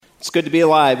It's good to be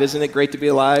alive, isn't it? Great to be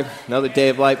alive. Another day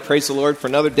of life. Praise the Lord for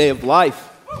another day of life.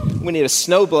 We need a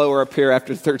snowblower up here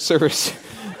after the third service.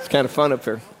 It's kind of fun up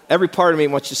here. Every part of me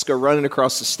wants to just go running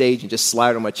across the stage and just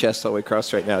slide on my chest all the way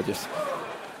across right now.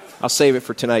 I'll save it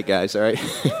for tonight, guys, all right?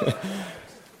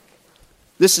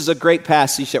 This is a great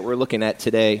passage that we're looking at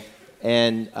today.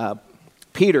 And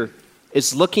Peter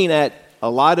is looking at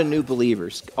a lot of new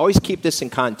believers. Always keep this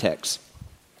in context.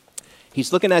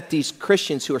 He's looking at these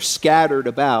Christians who are scattered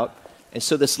about, and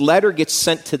so this letter gets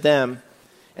sent to them,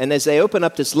 and as they open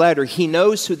up this letter, he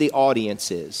knows who the audience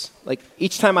is. Like,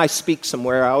 each time I speak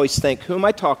somewhere, I always think, who am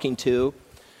I talking to?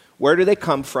 Where do they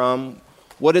come from?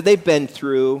 What have they been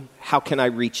through? How can I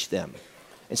reach them?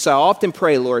 And so I often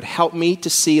pray, Lord, help me to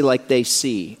see like they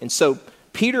see. And so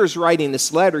Peter is writing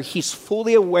this letter. He's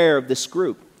fully aware of this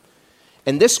group.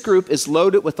 And this group is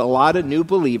loaded with a lot of new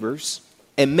believers.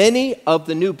 And many of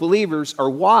the new believers are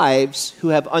wives who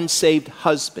have unsaved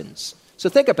husbands. So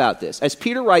think about this. As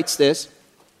Peter writes this,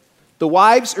 the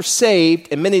wives are saved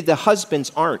and many of the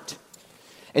husbands aren't.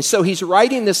 And so he's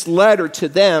writing this letter to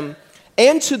them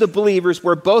and to the believers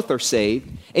where both are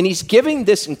saved. And he's giving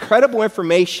this incredible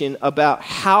information about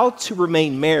how to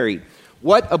remain married,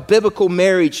 what a biblical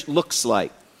marriage looks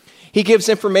like. He gives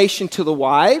information to the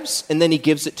wives and then he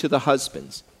gives it to the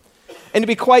husbands. And to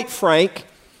be quite frank,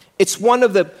 it's one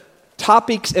of the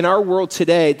topics in our world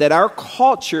today that our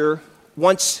culture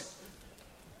wants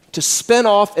to spin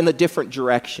off in a different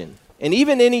direction. And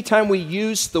even anytime we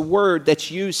use the word that's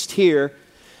used here,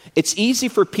 it's easy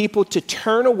for people to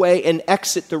turn away and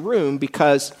exit the room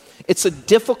because it's a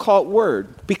difficult word.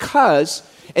 Because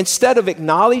instead of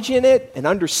acknowledging it and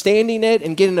understanding it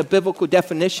and getting a biblical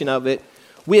definition of it,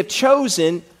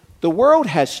 the world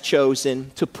has chosen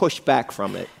to push back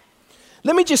from it.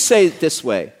 Let me just say it this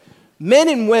way. Men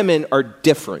and women are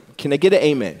different. Can I get an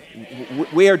amen?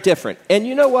 We are different. And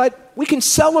you know what? We can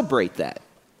celebrate that.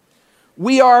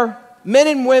 Men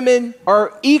and women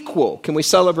are equal. Can we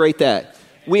celebrate that?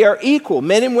 We are equal.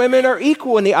 Men and women are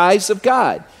equal in the eyes of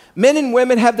God. Men and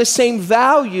women have the same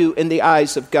value in the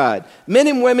eyes of God. Men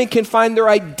and women can find their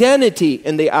identity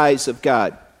in the eyes of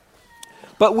God.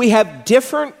 But we have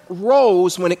different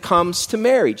roles when it comes to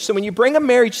marriage. So when you bring a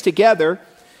marriage together,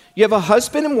 you have a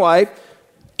husband and wife,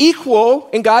 equal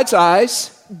in God's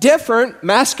eyes, different,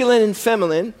 masculine and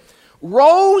feminine.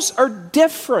 Roles are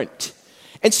different.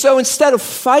 And so instead of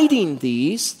fighting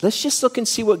these, let's just look and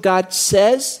see what God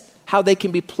says, how they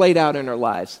can be played out in our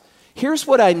lives. Here's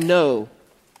what I know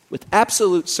with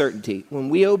absolute certainty. When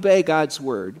we obey God's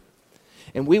word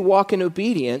and we walk in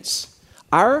obedience,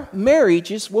 our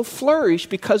marriages will flourish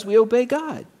because we obey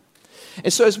God.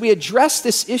 And so as we address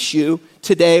this issue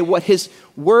today, what his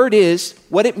word is,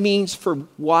 what it means for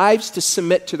wives to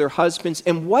submit to their husbands,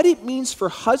 and what it means for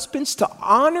husbands to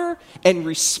honor and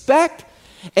respect,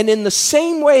 and in the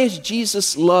same way as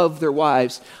Jesus loved their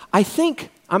wives, I think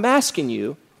I'm asking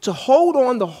you to hold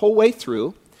on the whole way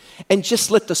through and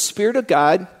just let the Spirit of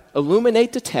God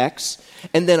illuminate the text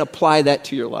and then apply that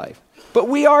to your life. But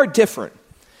we are different.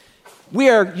 We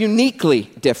are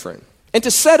uniquely different. And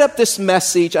to set up this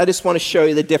message, I just want to show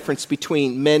you the difference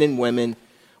between men and women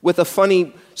with a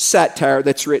funny satire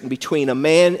that's written between a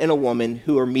man and a woman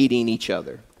who are meeting each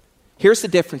other. Here's the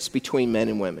difference between men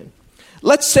and women.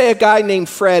 Let's say a guy named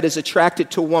Fred is attracted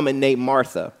to a woman named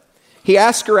Martha. He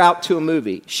asks her out to a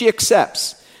movie. She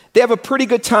accepts. They have a pretty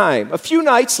good time. A few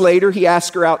nights later, he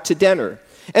asks her out to dinner.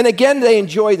 And again, they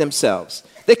enjoy themselves.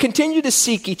 They continue to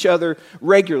see each other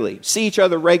regularly.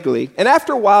 And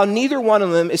after a while, neither one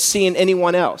of them is seeing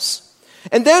anyone else.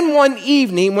 And then one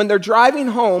evening, when they're driving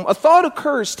home, a thought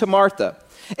occurs to Martha.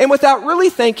 And without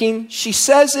really thinking, she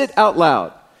says it out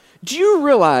loud. Do you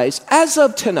realize, as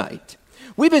of tonight,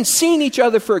 we've been seeing each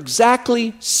other for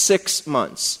exactly 6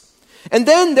 months? And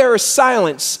then there is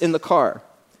silence in the car.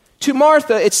 To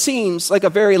Martha, it seems like a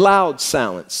very loud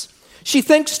silence. She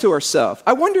thinks to herself,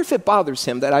 I wonder if it bothers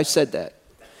him that I said that.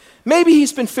 Maybe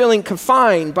he's been feeling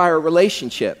confined by our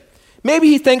relationship. Maybe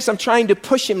he thinks I'm trying to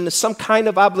push him into some kind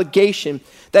of obligation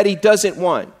that he doesn't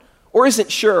want or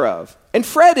isn't sure of. And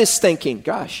Fred is thinking,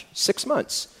 gosh, 6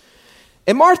 months.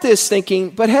 And Martha is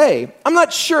thinking, but hey, I'm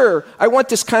not sure I want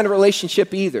this kind of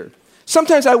relationship either.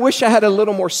 Sometimes I wish I had a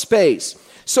little more space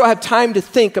so I have time to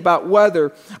think about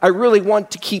whether I really want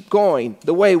to keep going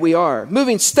the way we are,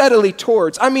 moving steadily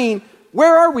towards,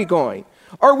 where are we going?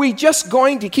 Are we just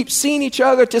going to keep seeing each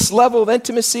other at this level of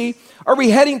intimacy? Are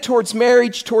we heading towards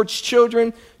marriage, towards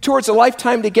children, towards a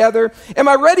lifetime together? Am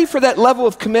I ready for that level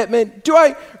of commitment? Do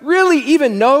I really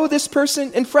even know this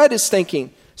person? And Fred is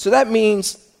thinking, so that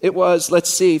means it was,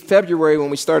 February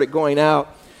when we started going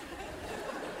out.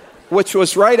 which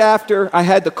was right after I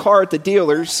had the car at the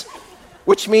dealer's,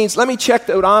 which means, let me check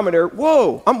the odometer.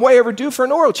 Whoa, I'm way overdue for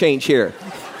an oil change here.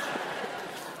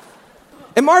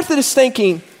 And Martha is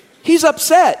thinking, he's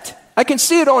upset. I can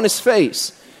see it on his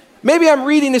face. Maybe I'm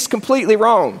reading this completely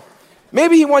wrong.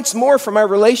 Maybe he wants more from our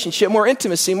relationship, more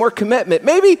intimacy, more commitment.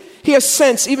 Maybe he has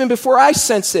sensed, even before I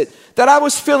sense it, that I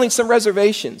was feeling some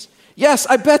reservations. Yes,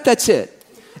 I bet that's it.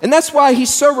 And that's why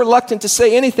he's so reluctant to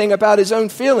say anything about his own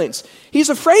feelings. He's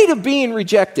afraid of being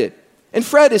rejected. And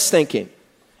Fred is thinking,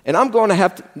 and I'm going to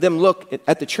have them look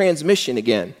at the transmission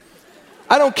again.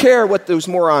 I don't care what those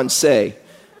morons say.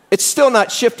 It's still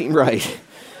not shifting right.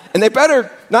 And they better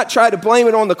not try to blame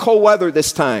it on the cold weather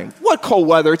this time. What cold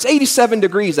weather? It's 87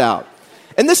 degrees out.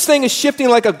 And this thing is shifting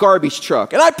like a garbage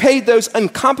truck. And I paid those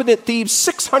incompetent thieves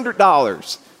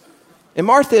 $600. And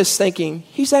Martha is thinking,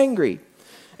 he's angry.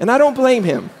 And I don't blame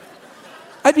him.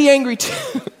 I'd be angry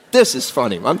too. This is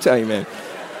funny, I'm telling you, man.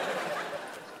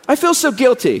 I feel so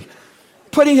guilty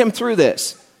putting him through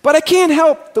this. But I can't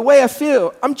help the way I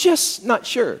feel. I'm just not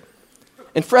sure.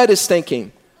 And Fred is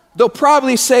thinking, they'll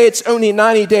probably say it's only a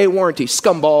 90-day warranty,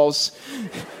 scumballs.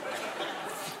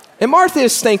 And Martha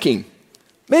is thinking,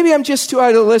 maybe I'm just too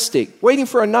idealistic, waiting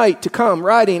for a knight to come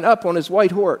riding up on his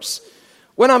white horse,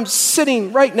 when I'm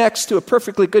sitting right next to a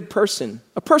perfectly good person,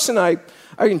 a person I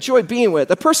enjoy being with,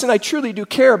 a person I truly do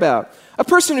care about, a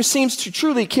person who seems to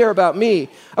truly care about me,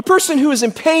 a person who is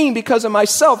in pain because of my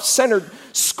self-centered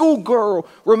schoolgirl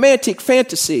romantic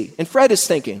fantasy. And Fred is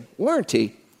thinking,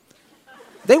 warranty?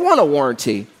 They want a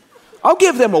warranty. I'll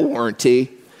give them a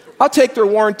warranty. I'll take their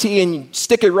warranty and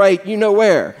stick it right you know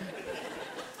where.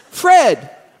 Fred,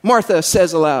 Martha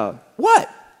says aloud. What?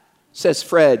 Says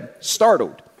Fred,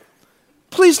 startled.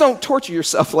 Please don't torture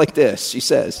yourself like this, she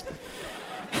says.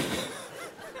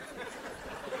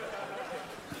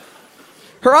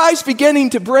 Her eyes beginning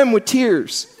to brim with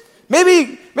tears.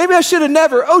 Maybe I should have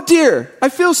never. Oh dear, I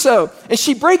feel so. And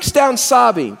she breaks down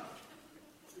sobbing.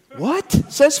 What?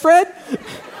 Says Fred.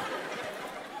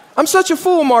 I'm such a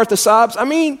fool, Martha sobs. I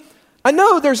mean, I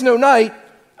know there's no night.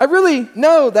 I really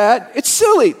know that. It's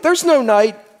silly. There's no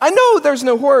night. I know there's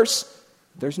no horse.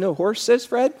 There's no horse, says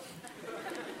Fred.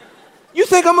 You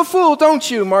think I'm a fool,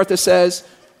 don't you? Martha says.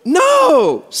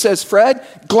 No, says Fred,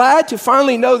 glad to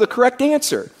finally know the correct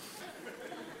answer.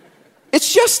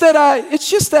 It's just that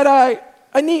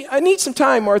I need some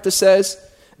time, Martha says.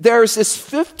 There's this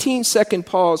 15-second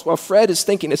pause while Fred is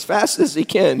thinking as fast as he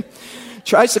can,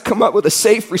 tries to come up with a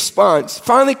safe response,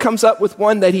 finally comes up with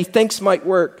one that he thinks might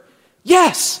work.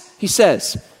 Yes, he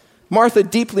says. Martha,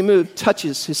 deeply moved,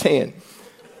 touches his hand.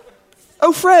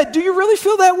 Oh, Fred, do you really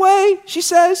feel that way? She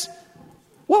says.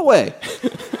 What way?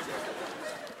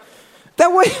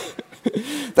 That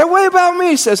way about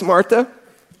me, says Martha.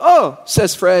 Oh,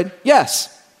 says Fred,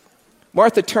 yes.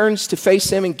 Martha turns to face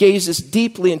him and gazes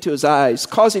deeply into his eyes,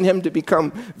 causing him to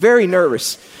become very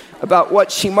nervous about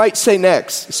what she might say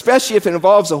next, especially if it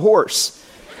involves a horse.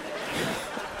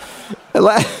 At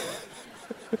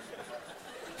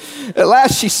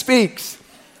last she speaks.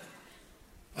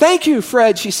 Thank you,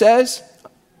 Fred, she says.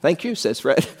 Thank you, says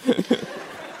Fred.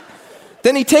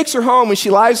 Then he takes her home and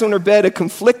she lies on her bed, a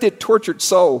conflicted, tortured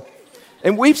soul,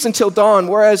 and weeps until dawn,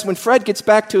 whereas when Fred gets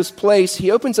back to his place,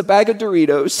 he opens a bag of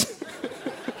Doritos,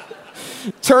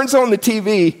 turns on the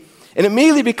TV, and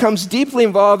immediately becomes deeply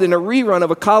involved in a rerun of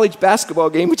a college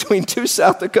basketball game between two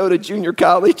South Dakota junior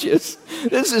colleges.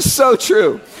 This is so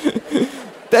true,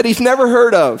 that he's never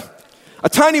heard of. A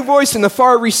tiny voice in the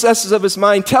far recesses of his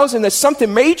mind tells him that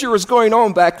something major is going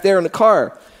on back there in the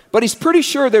car, but he's pretty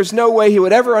sure there's no way he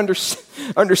would ever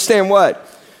understand what.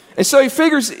 And so he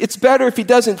figures it's better if he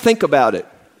doesn't think about it.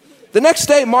 The next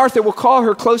day, Martha will call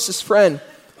her closest friend,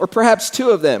 or perhaps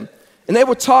two of them, and they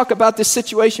will talk about this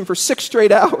situation for 6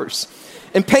 straight hours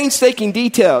in painstaking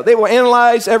detail. They will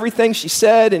analyze everything she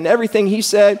said and everything he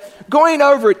said, going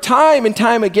over it time and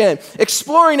time again,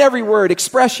 exploring every word,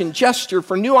 expression, gesture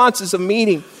for nuances of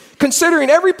meaning, considering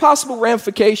every possible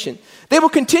ramification. They will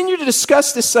continue to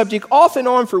discuss this subject off and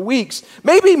on for weeks,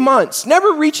 maybe months,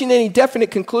 never reaching any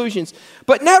definite conclusions,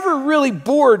 but never really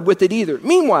bored with it either.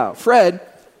 Meanwhile, Fred,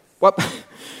 while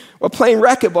playing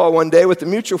racquetball one day with a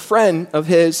mutual friend of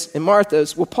his and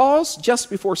Martha's, will pause just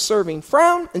before serving,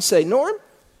 frown, and say, Norm,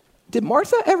 did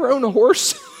Martha ever own a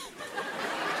horse?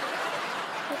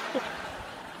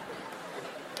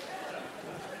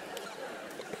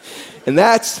 And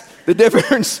that's the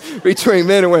difference between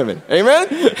men and women. Amen?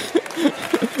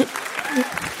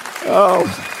 Oh.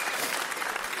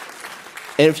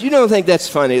 And if you don't think that's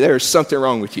funny, there's something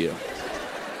wrong with you.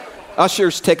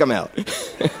 Ushers, take them out.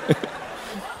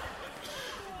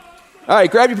 All right,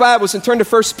 grab your Bibles and turn to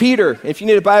 1 Peter. If you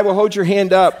need a Bible, hold your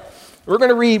hand up. We're going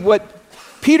to read what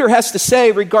Peter has to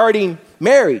say regarding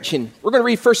marriage. And we're going to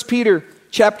read 1 Peter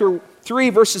chapter 3,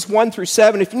 verses 1 through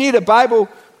 7. If you need a Bible,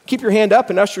 keep your hand up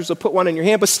and ushers will put one in your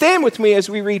hand. But stand with me as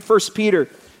we read 1 Peter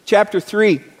chapter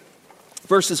 3,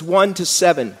 verses 1 to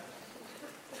 7.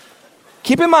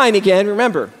 Keep in mind again,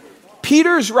 remember,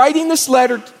 Peter is writing this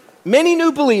letter to many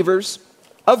new believers,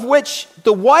 of which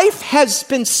the wife has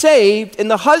been saved and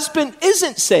the husband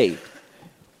isn't saved.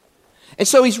 And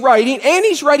so he's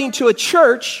writing to a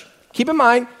church. Keep in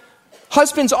mind,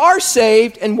 husbands are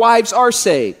saved and wives are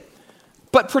saved.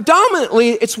 But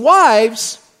predominantly, it's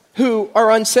wives who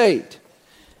are unsaved,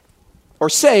 or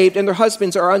saved and their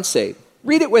husbands are unsaved.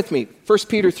 Read it with me, 1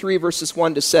 Peter 3, verses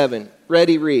 1 to 7.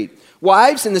 Ready, read.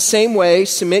 Wives, in the same way,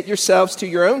 submit yourselves to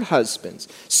your own husbands,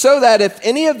 so that if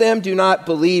any of them do not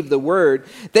believe the word,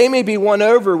 they may be won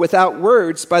over without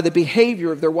words by the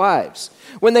behavior of their wives.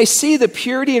 When they see the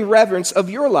purity and reverence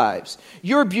of your lives,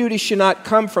 your beauty should not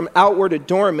come from outward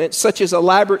adornment, such as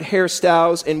elaborate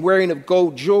hairstyles and wearing of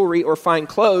gold jewelry or fine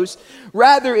clothes.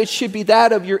 Rather, it should be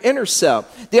that of your inner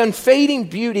self, the unfading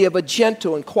beauty of a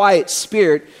gentle and quiet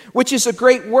spirit, which is a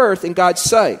great worth in God's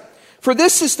sight. For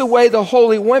this is the way the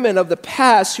holy women of the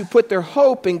past who put their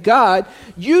hope in God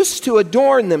used to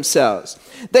adorn themselves.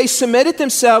 They submitted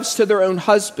themselves to their own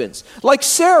husbands, like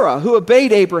Sarah, who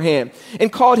obeyed Abraham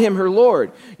and called him her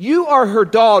Lord. You are her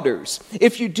daughters,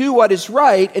 if you do what is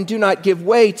right and do not give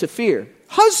way to fear.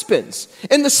 Husbands,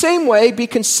 in the same way, be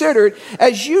considered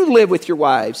as you live with your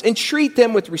wives, and treat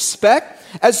them with respect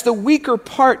as the weaker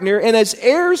partner and as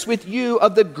heirs with you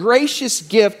of the gracious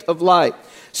gift of life,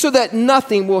 so that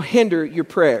nothing will hinder your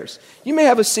prayers. You may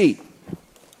have a seat.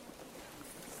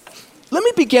 Let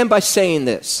me begin by saying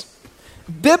this.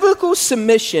 Biblical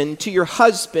submission to your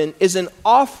husband is an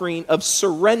offering of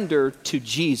surrender to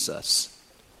Jesus.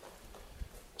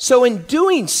 So in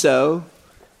doing so,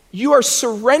 you are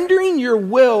surrendering your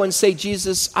will and say,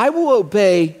 Jesus, I will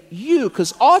obey you,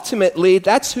 because ultimately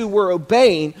that's who we're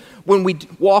obeying when we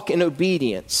walk in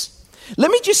obedience.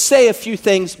 Let me just say a few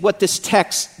things what this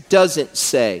text doesn't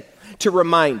say to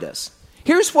remind us.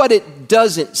 Here's what it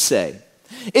doesn't say.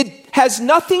 It has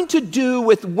nothing to do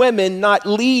with women not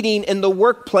leading in the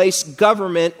workplace,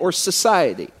 government, or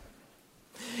society.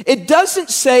 It doesn't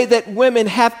say that women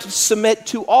have to submit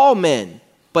to all men,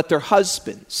 but their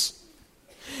husbands.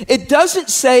 It doesn't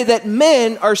say that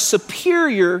men are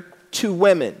superior to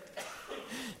women.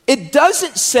 It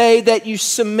doesn't say that you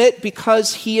submit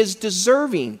because he is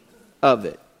deserving of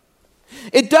it.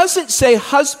 It doesn't say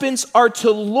husbands are to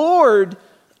lord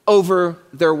over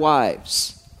their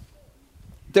wives.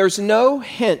 There's no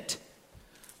hint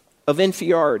of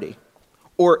inferiority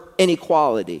or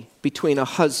inequality between a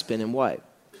husband and wife.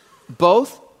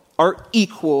 Both are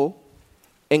equal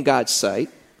in God's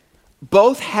sight.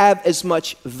 Both have as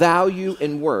much value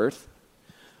and worth,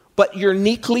 but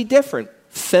uniquely different.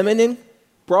 Feminine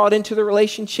brought into the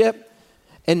relationship,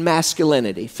 and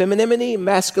masculinity. Femininity and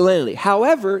masculinity.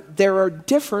 However, there are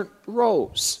different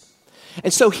roles.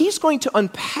 And so he's going to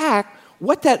unpack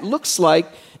what that looks like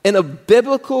in a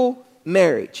biblical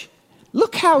marriage.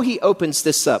 Look how he opens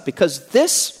this up, because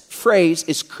this phrase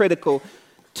is critical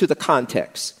to the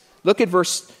context. Look at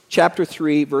chapter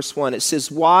 3, verse 1. It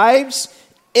says, wives,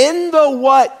 in the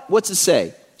what? What's it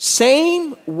say?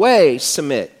 Same way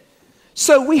submit.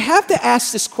 So we have to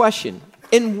ask this question.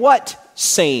 In what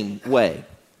same way?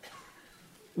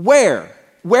 Where?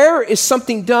 Where is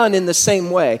something done in the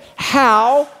same way?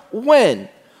 How? When?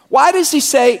 Why does he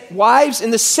say, wives,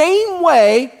 in the same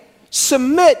way,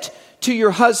 submit to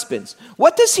your husbands?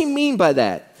 What does he mean by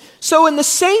that? So in the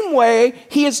same way,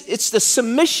 it's the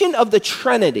submission of the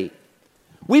Trinity.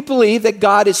 We believe that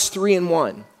God is 3 in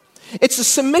 1. It's the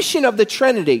submission of the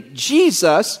Trinity.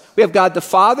 Jesus, we have God the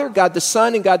Father, God the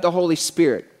Son, and God the Holy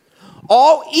Spirit.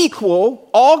 All equal,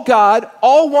 all God,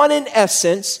 all one in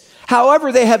essence.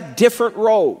 However, they have different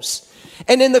roles.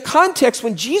 And in the context,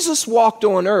 when Jesus walked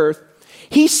on earth,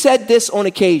 he said this on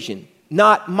occasion,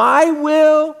 not my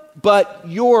will, but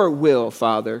your will,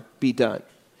 Father, be done.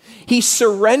 He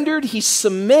surrendered, he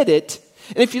submitted.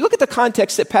 And if you look at the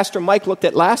context that Pastor Mike looked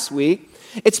at last week,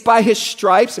 it's by his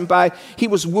stripes and by he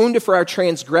was wounded for our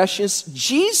transgressions.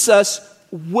 Jesus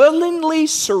willingly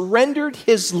surrendered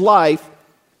his life,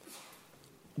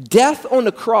 death on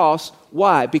the cross.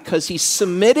 Why? Because he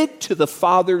submitted to the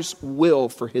Father's will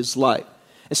for his life.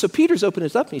 And so Peter's opened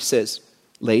it up and he says,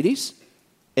 ladies,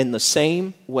 in the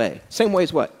same way. Same way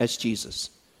as what? As Jesus.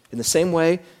 In the same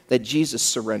way that Jesus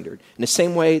surrendered. In the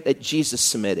same way that Jesus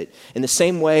submitted. In the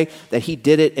same way that he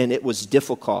did it and it was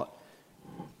difficult.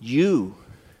 You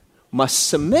must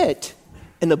submit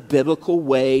in a biblical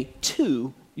way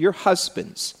to your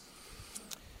husbands.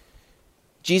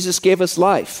 Jesus gave us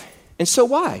life. And so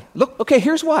why? Look, okay,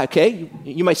 here's why, okay?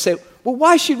 You might say, well,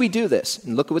 why should we do this?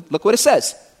 And look what it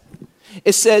says.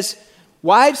 It says,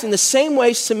 wives, in the same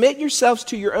way, submit yourselves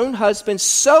to your own husbands,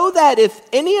 so that if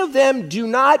any of them do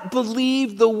not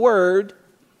believe the word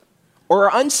or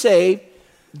are unsaved,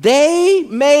 they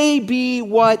may be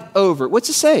what over? What's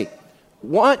it say?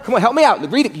 Come on, help me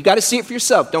out. Read it. You got to see it for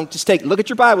yourself. Don't just look at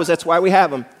your Bibles. That's why we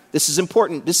have them. This is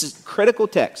important. This is critical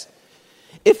text.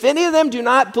 If any of them do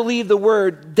not believe the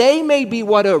word, they may be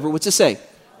what over? What's it say?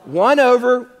 Won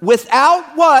over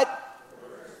without what?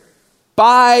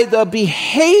 By the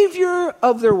behavior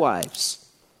of their wives.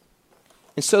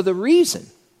 And so the reason,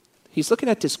 he's looking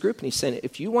at this group and he's saying,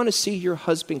 if you want to see your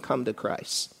husband come to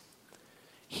Christ,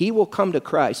 he will come to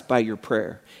Christ by your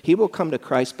prayer. He will come to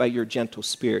Christ by your gentle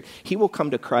spirit. He will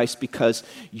come to Christ because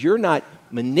you're not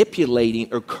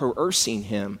manipulating or coercing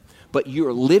him, but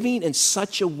you're living in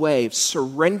such a way of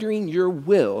surrendering your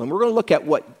will. And we're going to look at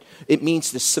what it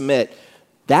means to submit.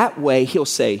 That way, he'll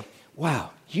say,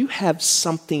 wow, you have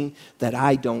something that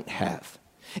I don't have.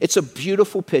 It's a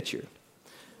beautiful picture.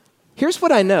 Here's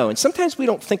what I know, and sometimes we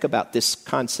don't think about this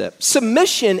concept.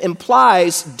 Submission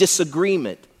implies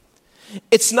disagreement.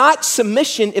 It's not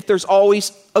submission if there's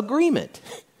always agreement.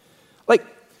 Like,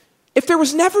 if there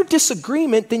was never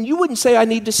disagreement, then you wouldn't say, I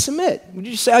need to submit. Would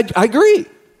you say, I agree?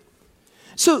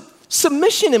 So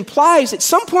submission implies at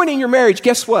some point in your marriage,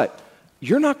 guess what?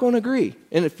 You're not going to agree.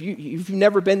 And if you've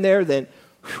never been there, then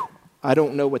I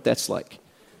don't know what that's like.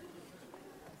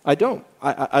 I don't.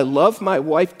 I love my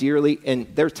wife dearly, and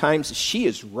there are times she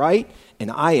is right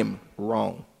and I am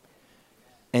wrong.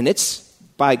 And it's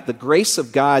by the grace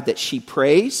of God that she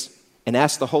prays and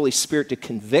asks the Holy Spirit to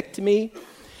convict me,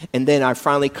 and then I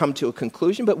finally come to a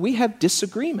conclusion, but we have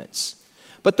disagreements.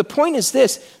 But the point is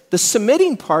this, the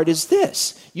submitting part is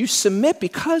this. You submit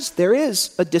because there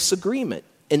is a disagreement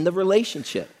in the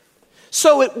relationship.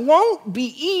 So it won't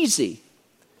be easy.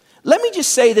 Let me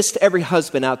just say this to every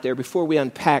husband out there before we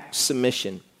unpack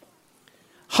submission.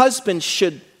 Husbands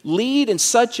should lead in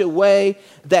such a way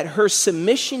that her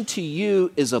submission to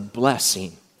you is a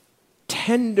blessing.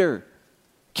 Tender,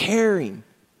 caring,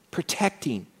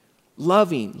 protecting,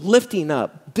 loving, lifting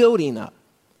up, building up.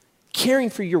 Caring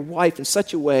for your wife in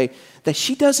such a way that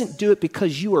she doesn't do it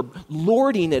because you are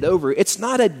lording it over. It's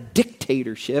not a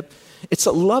dictatorship. It's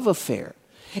a love affair.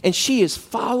 And she is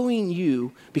following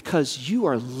you because you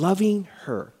are loving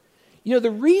her. You know,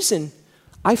 the reason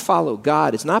I follow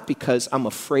God is not because I'm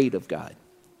afraid of God.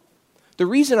 The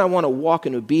reason I want to walk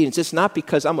in obedience is not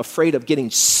because I'm afraid of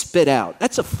getting spit out.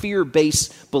 That's a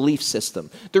fear-based belief system.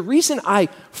 The reason I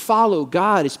follow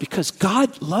God is because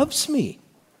God loves me.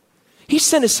 He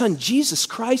sent his son, Jesus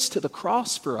Christ, to the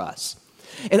cross for us.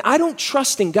 And I don't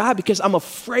trust in God because I'm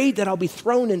afraid that I'll be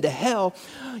thrown into hell.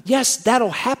 Yes,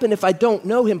 that'll happen if I don't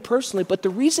know him personally. But the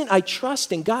reason I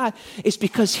trust in God is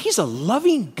because he's a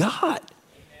loving God.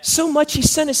 So much he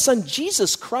sent his son,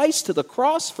 Jesus Christ, to the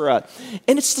cross for us.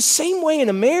 And it's the same way in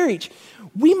a marriage.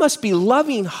 We must be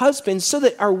loving husbands so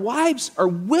that our wives are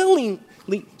willingly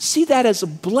see that as a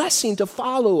blessing to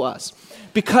follow us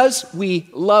because we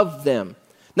love them.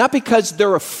 Not because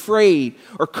they're afraid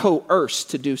or coerced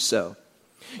to do so.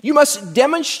 You must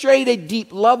demonstrate a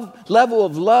deep level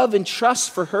of love and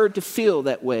trust for her to feel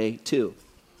that way too.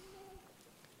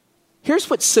 Here's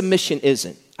what submission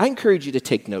isn't. I encourage you to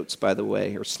take notes, by the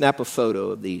way, or snap a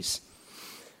photo of these.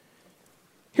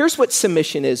 Here's what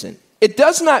submission isn't. It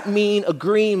does not mean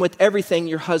agreeing with everything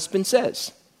your husband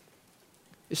says.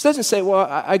 It doesn't say, well,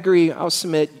 I agree, I'll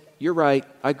submit, you're right,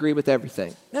 I agree with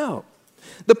everything. No.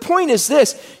 The point is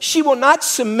this, she will not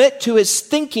submit to his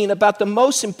thinking about the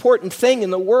most important thing in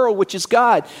the world, which is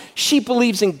God. She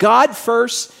believes in God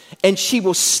first, and she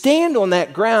will stand on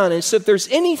that ground. And so if there's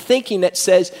any thinking that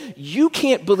says you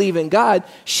can't believe in God,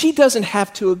 she doesn't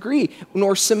have to agree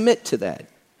nor submit to that.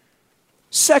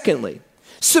 Secondly,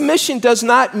 submission does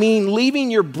not mean leaving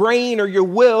your brain or your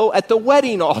will at the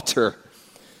wedding altar.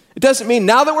 It doesn't mean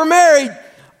now that we're married,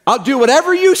 I'll do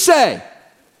whatever you say.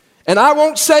 And I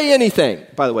won't say anything.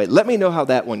 By the way, let me know how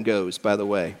that one goes, by the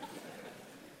way.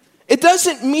 It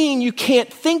doesn't mean you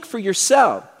can't think for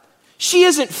yourself. She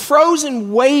isn't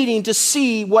frozen waiting to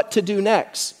see what to do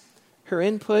next. Her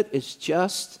input is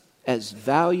just as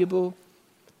valuable.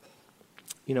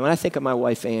 You know, when I think of my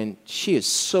wife, Ann, she is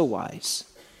so wise,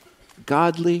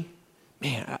 godly.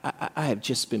 Man, I have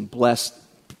just been blessed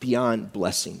beyond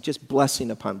blessing, just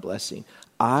blessing upon blessing.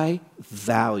 I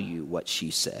value what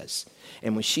she says.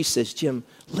 And when she says, Jim,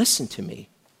 listen to me,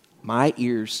 my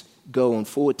ears go in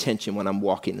full attention when I'm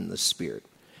walking in the Spirit.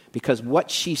 Because what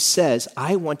she says,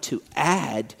 I want to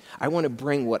add, I want to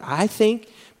bring what I think,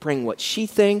 bring what she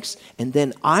thinks, and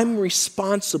then I'm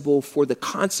responsible for the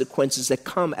consequences that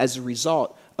come as a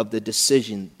result of the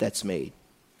decision that's made.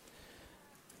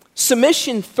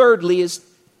 Submission, thirdly,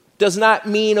 does not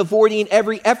mean avoiding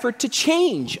every effort to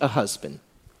change a husband.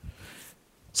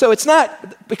 So it's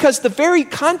not, because the very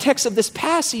context of this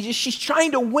passage is she's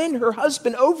trying to win her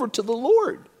husband over to the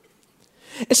Lord.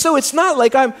 And so it's not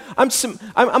like I'm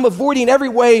avoiding every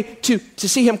way to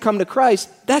see him come to Christ.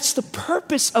 That's the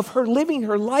purpose of her living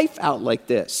her life out like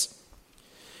this.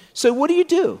 So what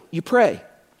do? You pray.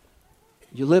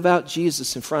 You live out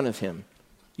Jesus in front of him.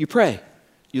 You pray.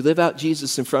 You live out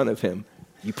Jesus in front of him.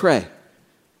 You pray.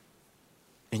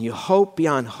 And you hope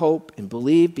beyond hope and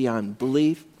believe beyond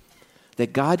belief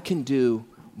that God can do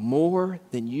more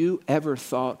than you ever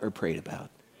thought or prayed about.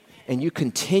 And you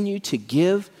continue to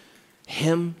give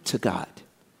him to God.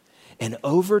 And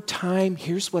over time,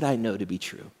 here's what I know to be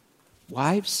true.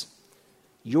 Wives,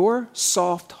 your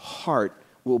soft heart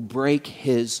will break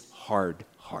his hard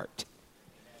heart.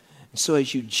 And so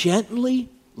as you gently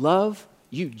love,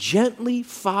 you gently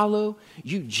follow,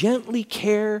 you gently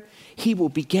care, he will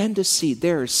begin to see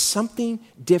there is something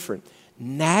different.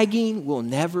 Nagging will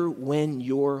never win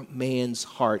your man's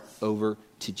heart over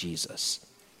to Jesus.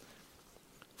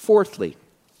 Fourthly,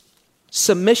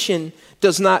 submission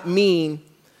does not mean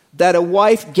that a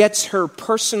wife gets her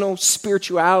personal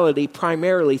spirituality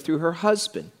primarily through her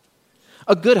husband.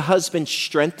 A good husband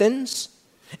strengthens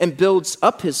and builds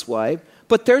up his wife,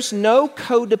 but there's no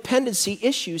codependency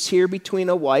issues here between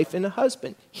a wife and a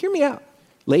husband. Hear me out.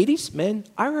 Ladies, men,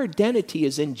 our identity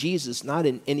is in Jesus, not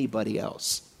in anybody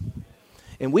else.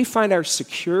 And we find our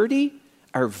security,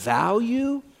 our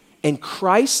value in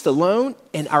Christ alone,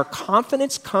 and our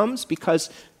confidence comes because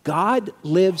God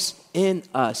lives in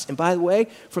us. And by the way,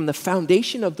 from the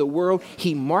foundation of the world,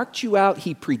 he marked you out,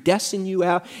 he predestined you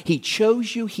out, he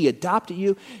chose you, he adopted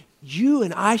you. You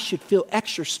and I should feel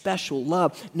extra special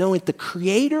love, knowing the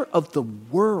creator of the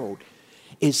world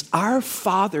is our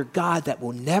Father God that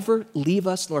will never leave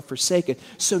us nor forsake us.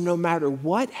 So no matter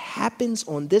what happens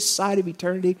on this side of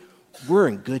eternity, we're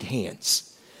in good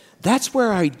hands. That's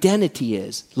where our identity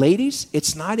is. Ladies,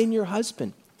 it's not in your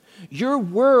husband. Your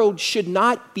world should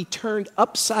not be turned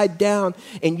upside down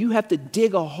and you have to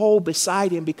dig a hole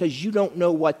beside him because you don't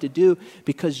know what to do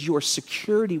because your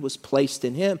security was placed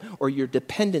in him or your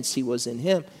dependency was in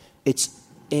him. It's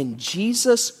in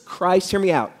Jesus Christ, hear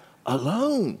me out,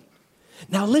 alone.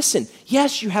 Now listen,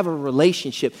 yes, you have a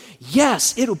relationship.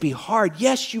 Yes, it'll be hard.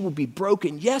 Yes, you will be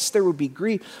broken. Yes, there will be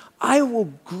grief. I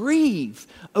will grieve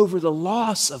over the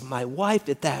loss of my wife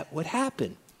if that would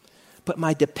happen. But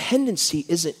my dependency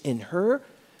isn't in her,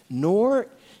 nor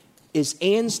is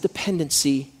Ann's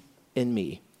dependency in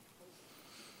me.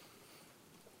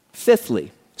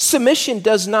 Fifthly, submission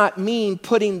does not mean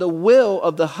putting the will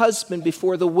of the husband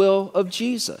before the will of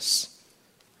Jesus.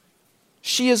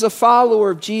 She is a follower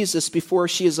of Jesus before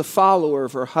she is a follower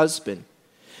of her husband.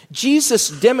 Jesus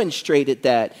demonstrated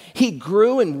that. He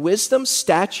grew in wisdom,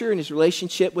 stature, in his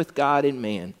relationship with God and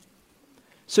man.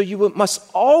 So you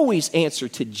must always answer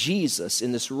to Jesus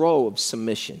in this role of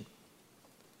submission.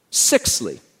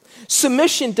 Sixthly,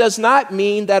 submission does not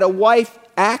mean that a wife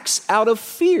acts out of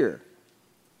fear.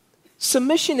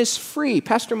 Submission is free.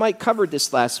 Pastor Mike covered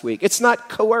this last week. It's not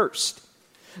coerced.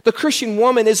 The Christian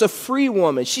woman is a free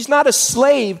woman. She's not a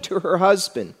slave to her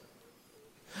husband.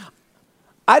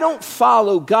 I don't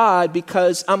follow God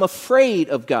because I'm afraid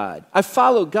of God. I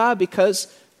follow God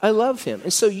because I love him.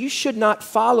 And so you should not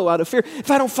follow out of fear. If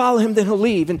I don't follow him, then he'll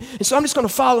leave. And so I'm just going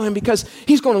to follow him because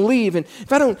he's going to leave. And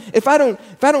if I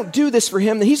don't do this for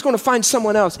him, then he's going to find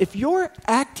someone else. If you're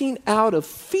acting out of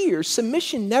fear,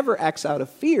 submission never acts out of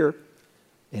fear.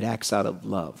 It acts out of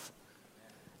love.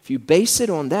 If you base it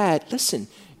on that, listen,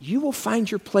 you will find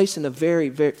your place in a very,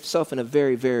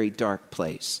 very dark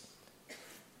place.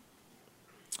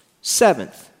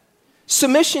 Seventh,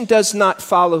 submission does not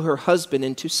follow her husband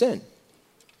into sin.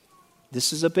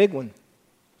 This is a big one.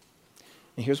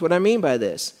 And here's what I mean by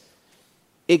this.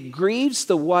 It grieves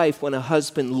the wife when a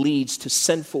husband leads to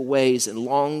sinful ways and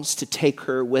longs to take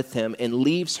her with him and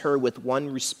leaves her with one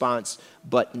response,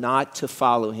 but not to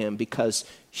follow him because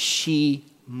she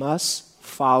must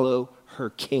follow her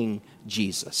King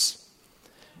Jesus.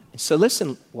 And so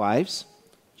listen, wives,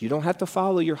 you don't have to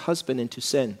follow your husband into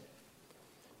sin.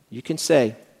 You can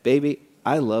say, baby,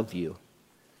 I love you,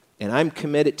 and I'm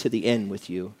committed to the end with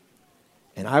you,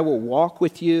 and I will walk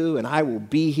with you, and I will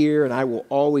be here, and I will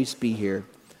always be here,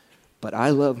 but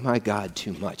I love my God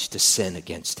too much to sin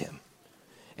against him,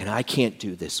 and I can't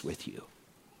do this with you.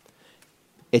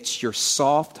 It's your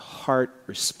soft heart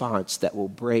response that will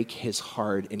break his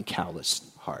hard and calloused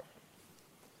heart.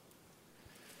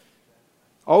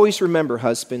 Always remember,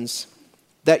 husbands,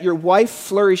 that your wife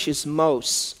flourishes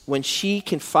most when she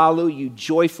can follow you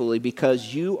joyfully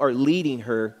because you are leading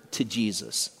her to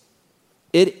Jesus.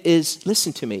 It is,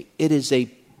 listen to me, it is a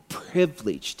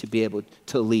privilege to be able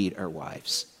to lead our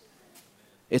wives.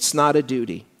 It's not a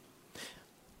duty.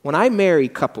 When I marry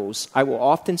couples, I will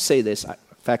often say this. In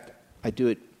fact, I do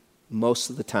it most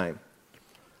of the time.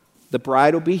 The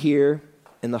bride will be here,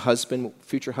 and the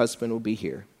future husband will be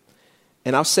here.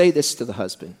 And I'll say this to the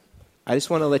husband. I just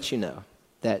want to let you know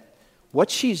that what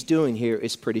she's doing here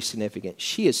is pretty significant.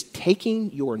 She is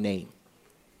taking your name.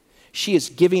 She is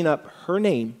giving up her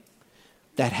name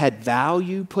that had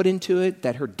value put into it,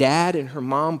 that her dad and her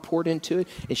mom poured into it,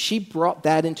 and she brought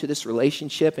that into this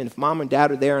relationship. And if mom and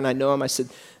dad are there and I know them, I said,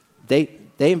 they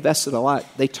invested a lot.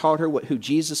 They taught her who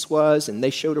Jesus was, and they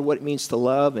showed her what it means to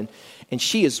love. And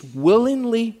she is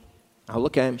willingly, I'll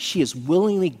look at him, she is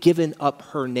willingly given up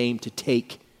her name to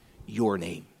take your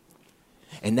name.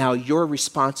 And now your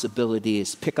responsibility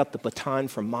is pick up the baton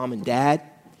from mom and dad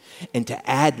and to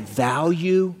add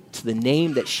value to the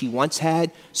name that she once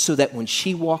had so that when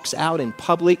she walks out in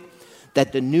public,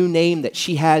 that the new name that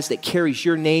she has that carries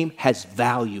your name has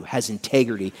value, has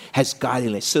integrity, has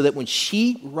godliness. So that when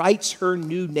she writes her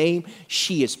new name,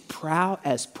 she is proud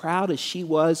as she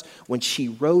was when she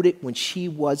wrote it when she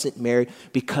wasn't married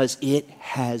because it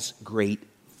has great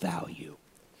value.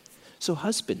 So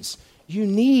husbands, you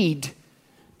need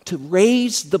to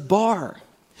raise the bar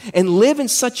and live in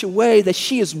such a way that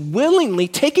she is willingly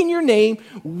taking your name,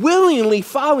 willingly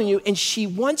following you, and she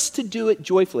wants to do it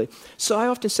joyfully. So I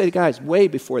often say to guys, way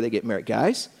before they get married,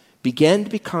 guys, begin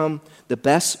to become the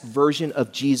best version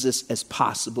of Jesus as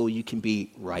possible you can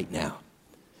be right now.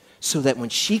 So that when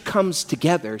she comes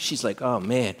together, she's like, oh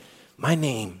man, my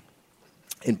name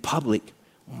in public,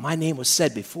 my name was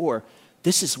said before,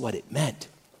 this is what it meant.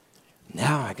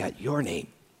 Now I got your name.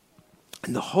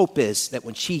 And the hope is that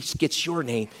when she gets your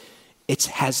name, it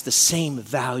has the same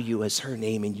value as her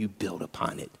name and you build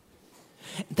upon it.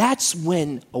 That's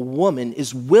when a woman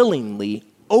is willingly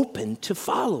open to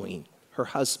following her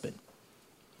husband.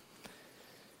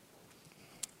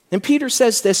 And Peter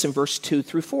says this in verse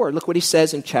 2-4. Look what he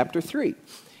says in chapter 3.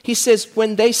 He says,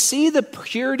 when they see the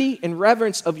purity and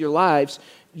reverence of your lives,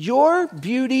 your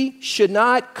beauty should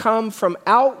not come from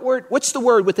outward, what's the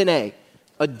word with an A?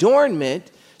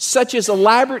 Adornment, such as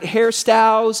elaborate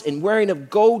hairstyles and wearing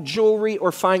of gold jewelry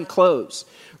or fine clothes.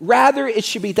 Rather, it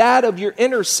should be that of your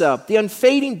inner self, the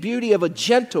unfading beauty of a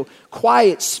gentle,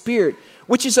 quiet spirit,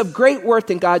 which is of great worth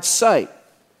in God's sight.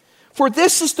 For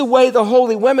this is the way the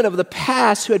holy women of the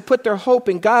past who had put their hope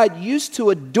in God used to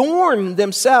adorn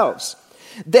themselves.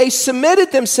 They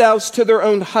submitted themselves to their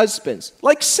own husbands,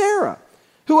 like Sarah,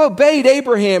 who obeyed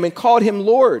Abraham and called him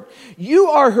Lord. You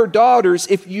are her daughters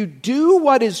if you do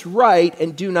what is right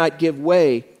and do not give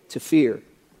way to fear.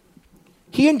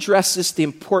 He addresses the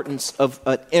importance of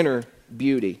an inner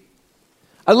beauty.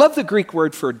 I love the Greek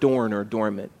word for adorn or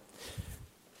adornment.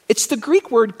 It's the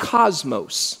Greek word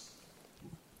cosmos.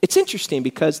 It's interesting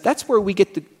because that's where we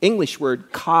get the English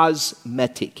word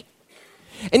cosmetic.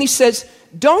 And he says,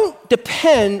 don't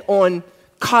depend on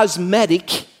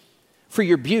cosmetic for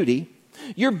your beauty.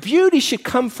 Your beauty should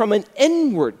come from an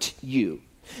inward you,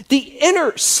 the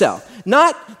inner self,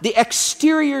 not the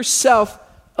exterior self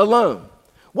alone.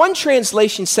 One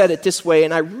translation said it this way,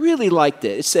 and I really liked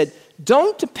it. It said,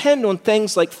 don't depend on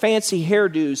things like fancy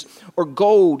hairdos or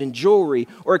gold and jewelry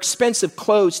or expensive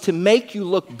clothes to make you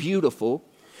look beautiful.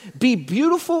 Be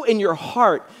beautiful in your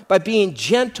heart by being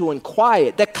gentle and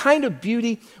quiet. That kind of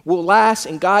beauty will last,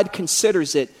 and God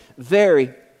considers it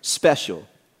very special.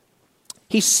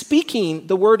 He's speaking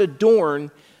the word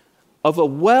adorn of a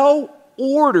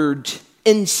well-ordered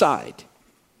inside.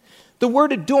 The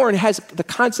word adorn has the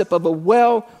concept of a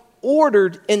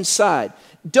well-ordered inside.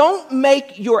 Don't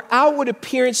make your outward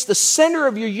appearance the center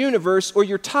of your universe or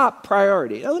your top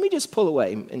priority. Now, let me just pull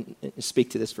away and speak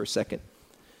to this for a second.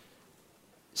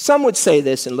 Some would say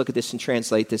this and look at this and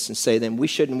translate this and say then we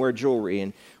shouldn't wear jewelry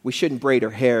and we shouldn't braid our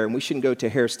hair and we shouldn't go to a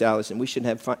hairstylist and we shouldn't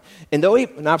have fun. And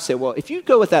I'll say, well, if you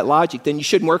go with that logic, then you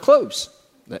shouldn't wear clothes.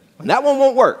 And that one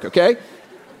won't work, okay?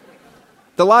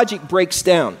 The logic breaks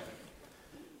down.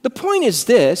 The point is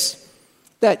this,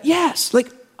 that yes,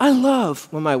 like I love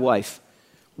when my wife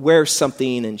wears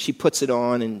something and she puts it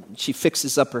on and she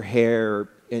fixes up her hair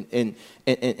and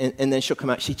then she'll come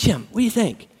out and say, Jim, what do you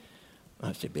think?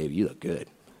 I say, baby, you look good.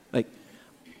 Like,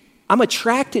 I'm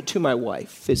attracted to my wife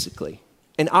physically.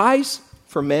 And eyes,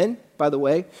 for men, by the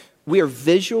way, we are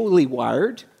visually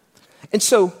wired. And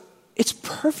so it's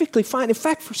perfectly fine. In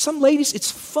fact, for some ladies,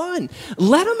 it's fun.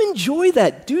 Let them enjoy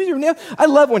that. Do your nails. I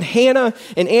love when Hannah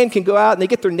and Ann can go out and they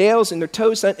get their nails and their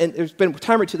toes done. And there's been a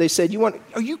time or two they said,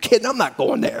 are you kidding? I'm not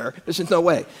going there. There's just no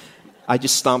way. I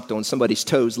just stomped on somebody's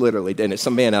toes, literally, didn't it?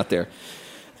 Some man out there.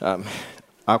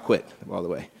 I'll quit all the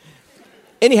way.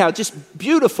 Anyhow, just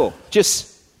beautiful.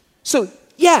 So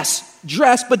yes,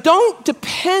 dress, but don't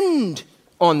depend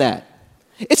on that.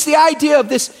 It's the idea of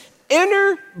this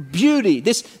inner beauty,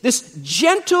 this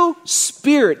gentle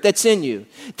spirit that's in you.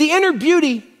 The inner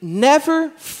beauty never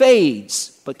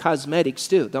fades, but cosmetics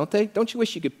do, don't they?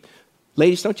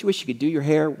 Ladies, don't you wish you could do your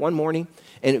hair one morning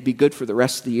and it'd be good for the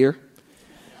rest of the year?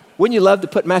 Wouldn't you love to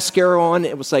put mascara on?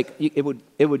 It was like, it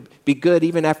would be good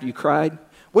even after you cried.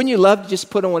 Wouldn't you love to just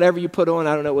put on whatever you put on?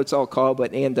 I don't know what it's all called,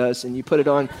 but Ann does, and you put it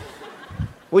on.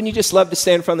 Wouldn't you just love to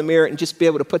stand in front of the mirror and just be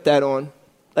able to put that on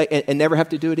and never have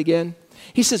to do it again?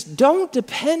 He says, don't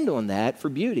depend on that for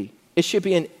beauty. It should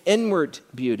be an inward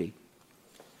beauty,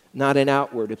 not an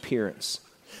outward appearance.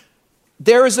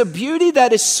 There is a beauty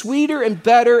that is sweeter and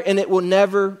better, and it will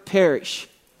never perish.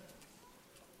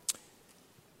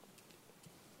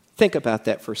 Think about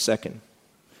that for a second.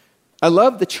 I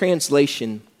love the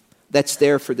translation that's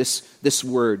there for this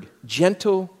word,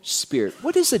 gentle spirit.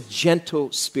 What is a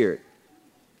gentle spirit?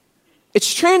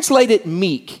 It's translated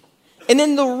meek. And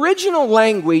in the original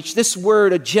language, this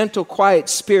word, a gentle, quiet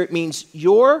spirit, means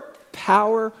your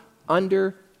power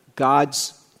under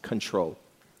God's control.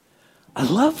 I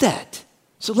love that.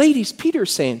 So ladies,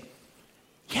 Peter's saying,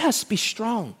 yes, be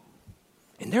strong.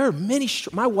 And there are many,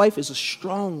 my wife is a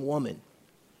strong woman.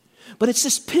 But it's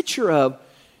this picture of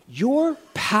your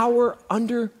power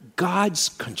under God's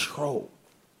control.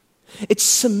 It's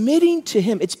submitting to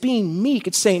him. It's being meek.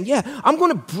 It's saying, yeah, I'm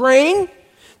going to bring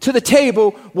to the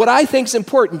table what I think is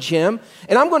important, Jim,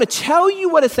 and I'm going to tell you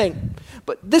what I think.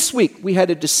 But this week, we had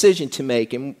a decision to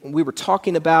make, and we were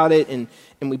talking about it, and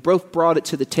we both brought it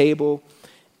to the table.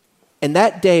 And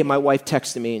that day, my wife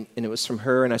texted me, and it was from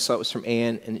her, and I saw it was from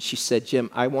Ann, and she said, Jim,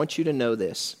 I want you to know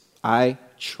this. I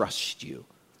trust you.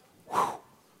 Whew.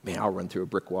 Man, I'll run through a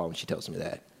brick wall when she tells me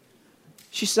that.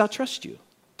 She says, I'll trust you.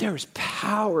 There is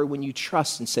power when you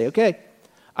trust and say, okay,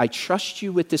 I trust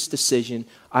you with this decision.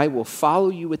 I will follow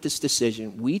you with this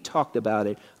decision. We talked about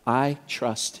it. I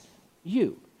trust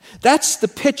you. That's the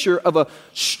picture of a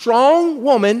strong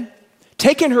woman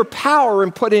taking her power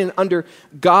and putting it under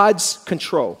God's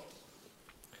control.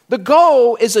 The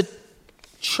goal is a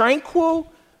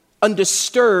tranquil,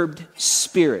 undisturbed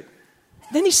spirit.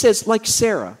 Then he says, like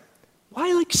Sarah.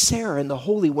 Why like Sarah and the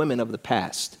holy women of the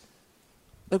past?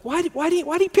 Like, why do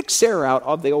you pick Sarah out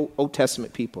of the Old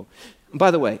Testament people? And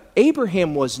by the way,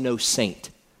 Abraham was no saint.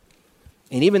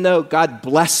 And even though God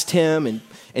blessed him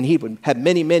and he would have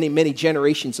many, many, many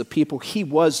generations of people, he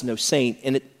was no saint.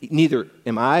 And neither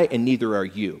am I and neither are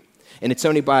you. And it's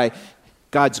only by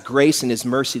God's grace and his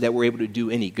mercy that we're able to do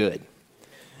any good.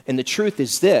 And the truth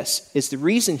is this, is the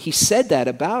reason he said that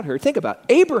about her. Think about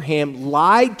it. Abraham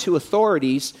lied to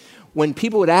authorities when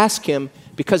people would ask him,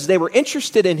 because they were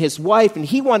interested in his wife and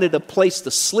he wanted a place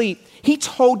to sleep, he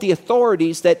told the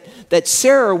authorities that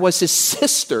Sarah was his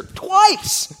sister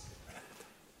twice.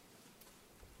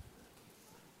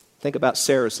 Think about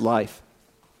Sarah's life.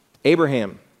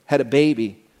 Abraham had a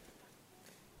baby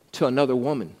to another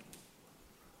woman.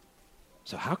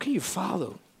 So how can you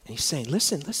follow? And he's saying,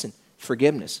 listen,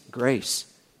 forgiveness,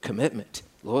 grace, commitment,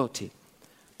 loyalty.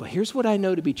 But here's what I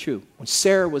know to be true. When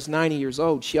Sarah was 90 years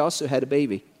old, she also had a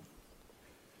baby.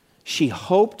 She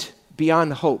hoped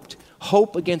beyond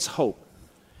hope against hope,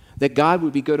 that God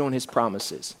would be good on his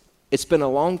promises. It's been a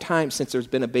long time since there's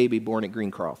been a baby born at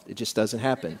Greencroft. It just doesn't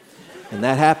happen. And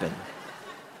that happened.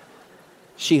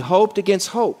 She hoped against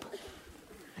hope.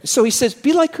 So he says,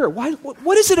 be like her. Why?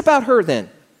 What is it about her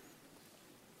then?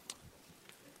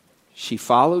 She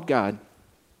followed God.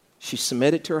 She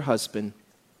submitted to her husband.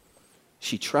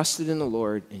 She trusted in the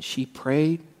Lord, and she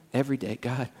prayed every day,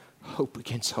 God, hope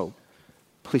against hope.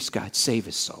 Please, God, save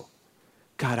his soul.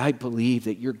 God, I believe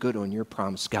that you're good on your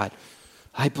promise. God,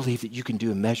 I believe that you can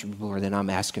do immeasurably more than I'm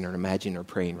asking or imagining or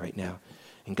praying right now.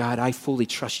 And God, I fully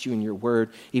trust you in your word,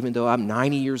 even though I'm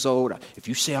 90 years old. If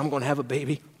you say I'm going to have a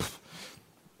baby,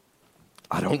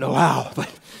 I don't know how, but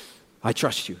I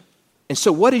trust you. And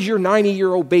so what is your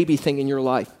 90-year-old baby thing in your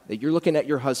life that you're looking at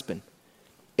your husband?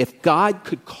 If God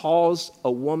could cause a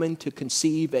woman to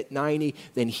conceive at 90,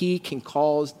 then he can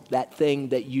cause that thing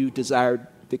that you desired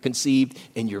to conceive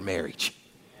in your marriage.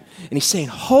 And he's saying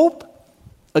hope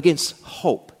against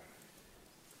hope.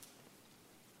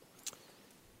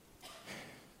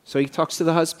 So he talks to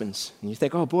the husbands. And you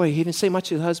think, oh boy, he didn't say much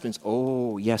to the husbands.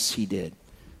 Oh, yes, he did.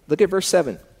 Look at verse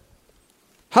 7.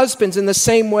 Husbands, in the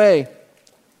same way,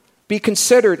 be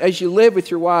considerate as you live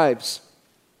with your wives,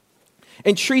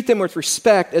 and treat them with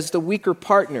respect as the weaker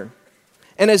partner,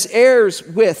 and as heirs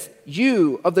with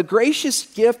you of the gracious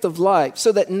gift of life,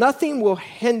 so that nothing will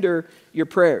hinder your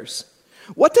prayers.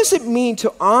 What does it mean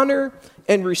to honor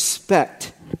and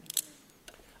respect?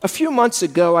 A few months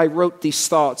ago, I wrote these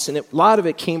thoughts, and a lot of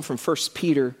it came from 1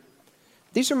 Peter.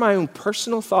 These are my own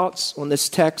personal thoughts on this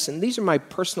text, and these are my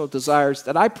personal desires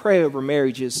that I pray over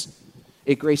marriages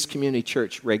at Grace Community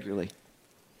Church regularly.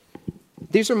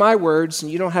 These are my words,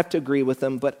 and you don't have to agree with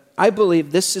them, but I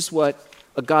believe this is what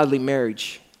a godly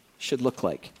marriage should look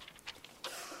like.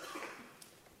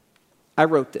 I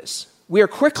wrote this. We are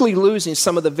quickly losing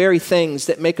some of the very things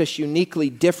that make us uniquely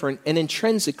different and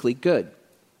intrinsically good.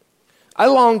 I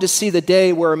long to see the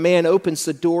day where a man opens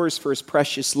the doors for his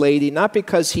precious lady, not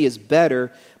because he is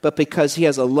better, but because he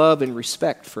has a love and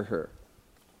respect for her.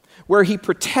 Where he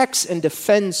protects and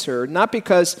defends her, not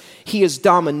because he is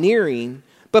domineering,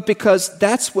 but because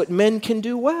that's what men can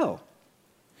do well.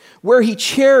 Where he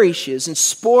cherishes and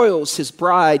spoils his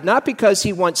bride, not because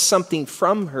he wants something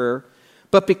from her,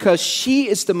 but because she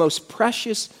is the most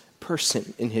precious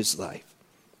person in his life.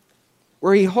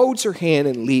 Where he holds her hand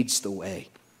and leads the way.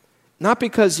 Not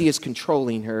because he is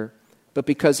controlling her, but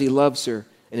because he loves her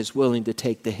and is willing to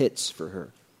take the hits for her.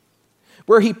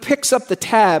 Where he picks up the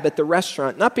tab at the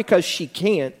restaurant, not because she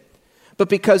can't, but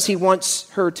because he wants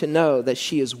her to know that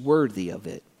she is worthy of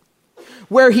it.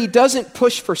 Where he doesn't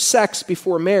push for sex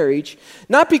before marriage,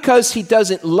 not because he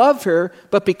doesn't love her,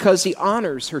 but because he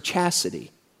honors her chastity.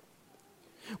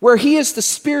 Where he is the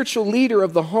spiritual leader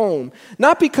of the home,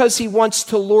 not because he wants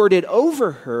to lord it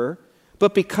over her,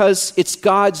 but because it's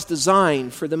God's design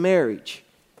for the marriage.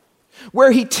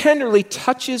 Where he tenderly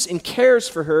touches and cares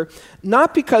for her,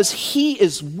 not because he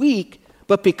is weak,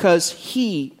 but because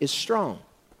he is strong.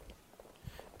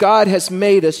 God has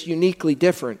made us uniquely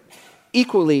different,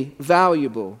 equally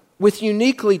valuable, with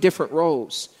uniquely different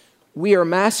roles. We are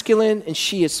masculine and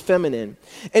she is feminine.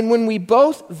 And when we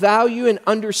both value and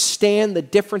understand the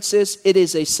differences, it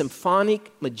is a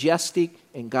symphonic, majestic,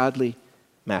 and godly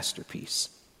masterpiece.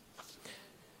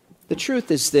 The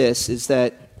truth is this, is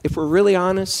that if we're really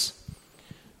honest,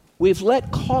 we've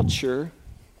let culture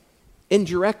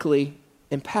indirectly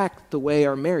impact the way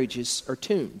our marriages are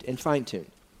tuned and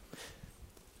fine-tuned.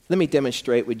 Let me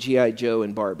demonstrate with G.I. Joe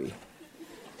and Barbie.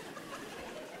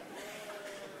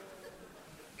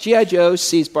 G.I. Joe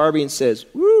sees Barbie and says,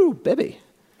 "Woo, baby."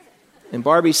 And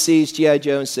Barbie sees G.I.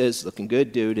 Joe and says, "Looking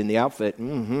good, dude, in the outfit.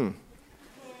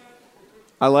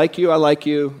 I like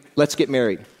you, let's get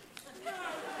married."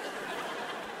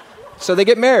 So they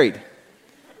get married.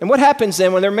 And what happens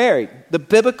then when they're married? The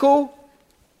biblical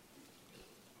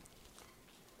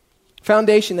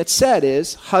foundation that's set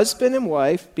is husband and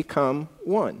wife become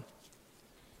one.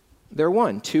 They're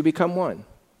one. Two become one.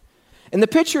 And the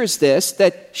picture is this,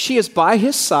 that she is by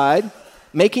his side,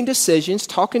 making decisions,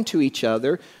 talking to each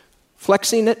other,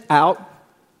 flexing it out,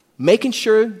 making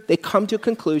sure they come to a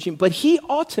conclusion. But he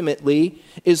ultimately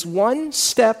is one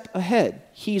step ahead.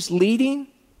 He's leading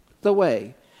the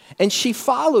way. And she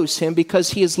follows him because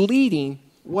he is leading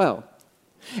well.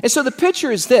 And so the picture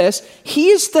is this. He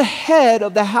is the head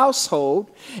of the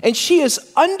household, and she is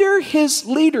under his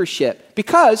leadership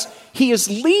because he is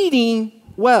leading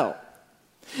well.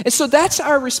 And so that's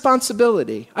our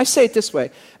responsibility. I say it this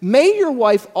way. May your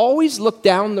wife always look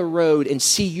down the road and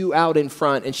see you out in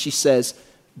front, and she says,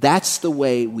 "That's the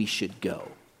way we should go."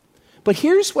 But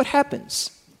here's what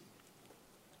happens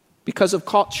because of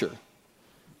culture.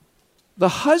 The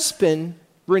husband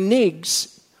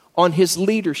reneges on his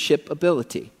leadership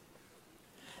ability.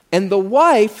 And the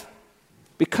wife,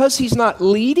 because he's not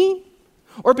leading,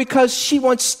 or because she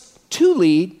wants to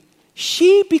lead,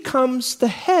 she becomes the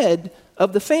head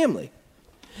of the family.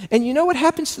 And you know what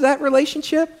happens to that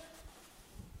relationship?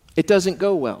 It doesn't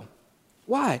go well.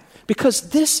 Why?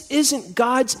 Because this isn't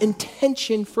God's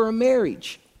intention for a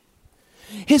marriage.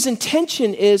 His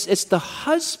intention is the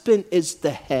husband is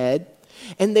the head,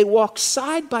 and they walk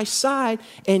side by side,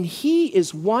 and he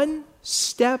is one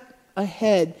step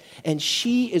ahead, and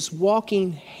she is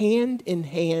walking hand in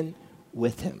hand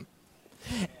with him.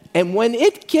 And when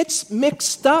it gets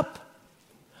mixed up,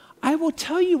 I will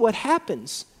tell you what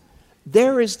happens.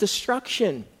 There is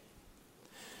destruction.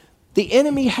 The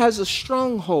enemy has a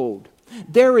stronghold.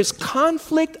 There is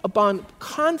conflict upon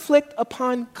conflict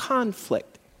upon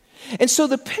conflict. And so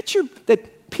the picture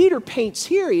that Peter paints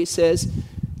here, he says,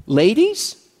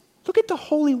 ladies, look at the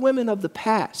holy women of the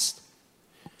past.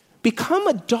 Become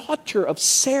a daughter of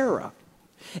Sarah.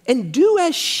 and do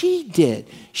as she did.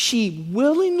 She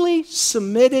willingly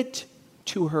submitted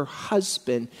to her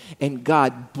husband, and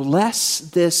God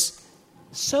blessed this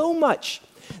so much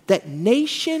that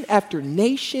nation after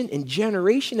nation and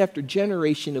generation after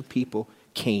generation of people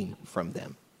came from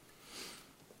them.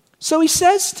 So he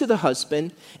says to the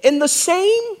husband, in the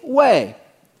same way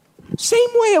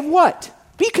of what?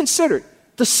 Be considered.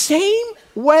 The same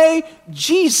way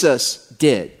Jesus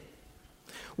did.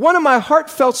 One of my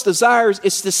heartfelt desires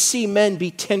is to see men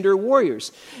be tender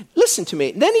warriors. Listen to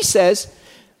me. And then he says,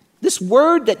 this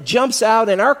word that jumps out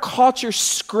and our culture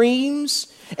screams,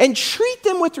 and treat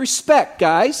them with respect,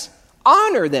 guys.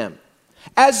 Honor them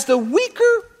as the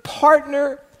weaker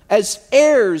partner, as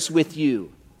heirs with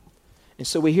you. And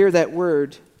so we hear that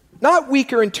word, not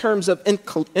weaker in terms of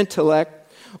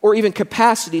intellect or even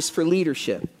capacities for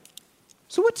leadership.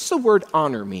 So what does the word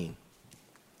honor mean?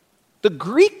 The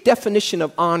Greek definition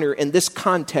of honor in this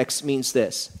context means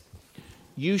this: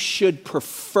 you should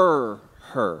prefer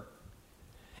her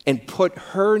and put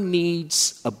her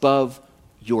needs above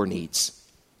your needs.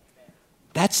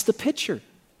 That's the picture.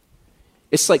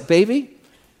 It's like, baby,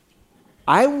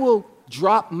 I will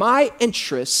drop my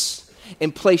interests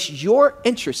and place your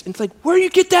interests. And it's like, where do you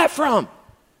get that from?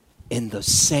 In the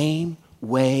same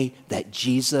way that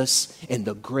Jesus, in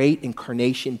the great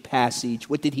incarnation passage,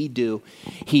 what did he do?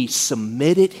 He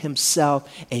submitted himself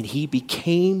and he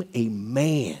became a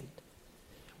man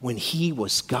when he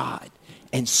was God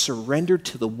and surrendered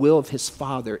to the will of his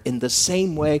Father. In the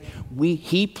same way,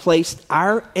 he placed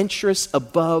our interests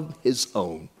above his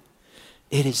own.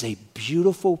 It is a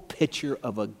beautiful picture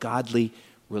of a godly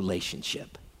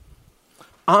relationship.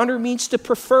 Honor means to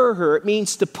prefer her. It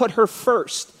means to put her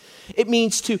first. It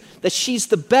means that she's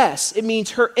the best. It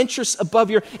means her interests above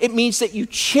your. It means that you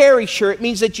cherish her. It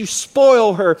means that you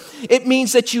spoil her. It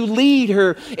means that you lead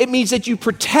her. It means that you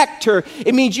protect her.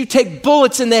 It means you take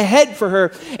bullets in the head for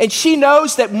her. And she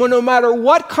knows that no matter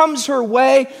what comes her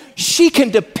way, she can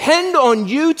depend on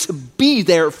you to be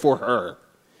there for her.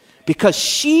 Because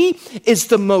she is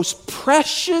the most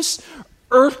precious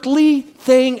earthly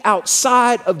thing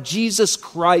outside of Jesus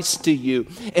Christ to you.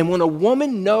 And when a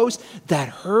woman knows that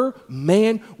her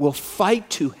man will fight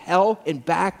to hell and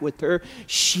back with her,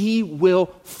 she will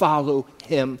follow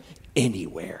him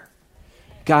anywhere.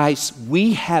 Guys,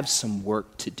 we have some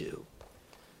work to do.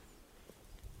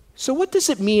 So what does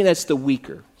it mean as the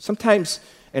weaker? Sometimes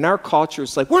in our culture,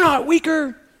 it's like, we're not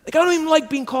weaker. Like, I don't even like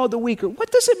being called the weaker. What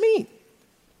does it mean?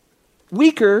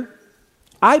 Weaker,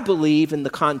 I believe in the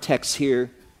context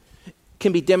here,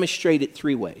 can be demonstrated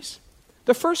three ways.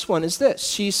 The first one is this: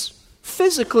 she's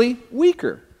physically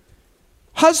weaker.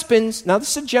 Husbands, now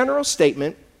this is a general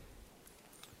statement,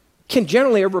 can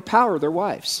generally overpower their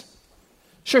wives.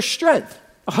 Sure, strength.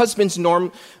 A husband's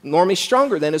normally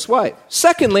stronger than his wife.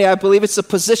 Secondly, I believe it's a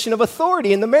position of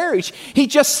authority in the marriage. He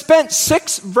just spent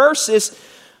 6 verses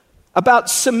about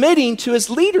submitting to his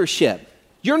leadership.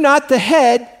 You're not the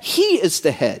head, he is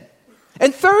the head.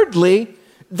 And thirdly,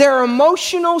 their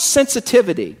emotional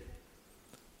sensitivity.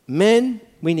 Men,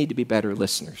 we need to be better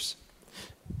listeners.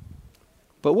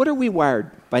 But what are we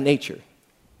wired by nature?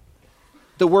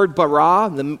 The word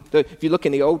bara, if you look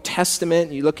in the Old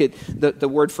Testament, you look at the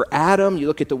word for Adam, you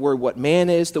look at the word what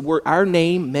man is, our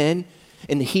name, men,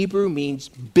 in the Hebrew means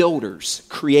builders,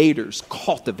 creators,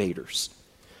 cultivators.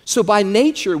 So by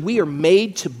nature, we are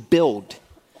made to build.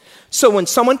 So when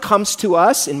someone comes to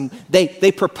us and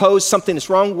they propose something that's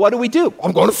wrong, what do?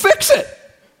 I'm going to fix it.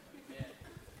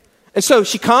 And so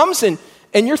she comes and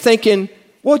you're thinking,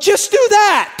 well, just do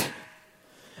that.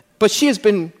 But she has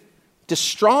been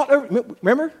distraught.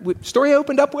 Remember the story I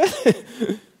opened up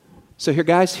with? So here,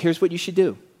 guys, here's what you should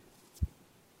do.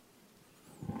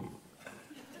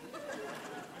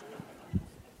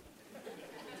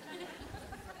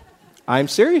 I'm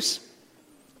serious.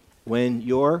 When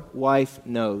your wife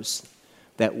knows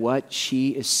that what she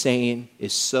is saying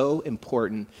is so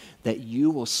important that you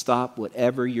will stop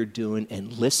whatever you're doing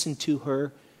and listen to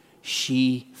her,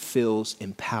 she feels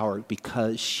empowered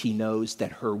because she knows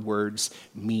that her words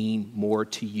mean more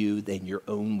to you than your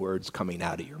own words coming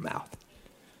out of your mouth.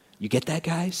 You get that,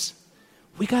 guys?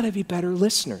 We got to be better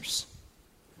listeners.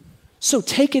 So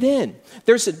take it in.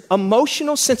 There's an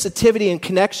emotional sensitivity and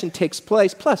connection takes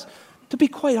place. Plus, to be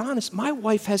quite honest, my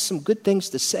wife has some good things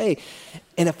to say.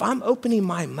 And if I'm opening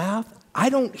my mouth, I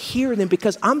don't hear them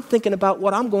because I'm thinking about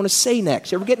what I'm going to say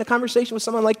next. You ever get in a conversation with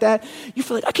someone like that? You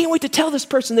feel like, I can't wait to tell this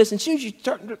person this. And as soon as you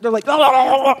start, they're like,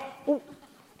 well,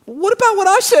 what about what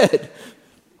I said?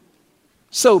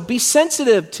 So be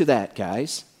sensitive to that,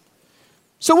 guys.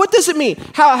 So what does it mean?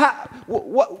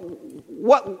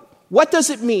 What does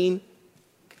it mean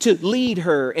to lead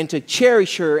her and to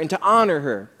cherish her and to honor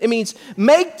her. It means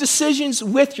make decisions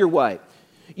with your wife.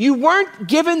 You weren't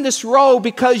given this role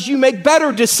because you make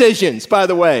better decisions, by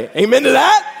the way. Amen to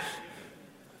that?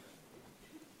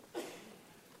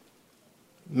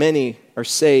 Many are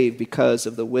saved because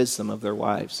of the wisdom of their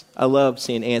wives. I love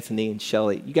seeing Anthony and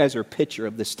Shelley. You guys are a picture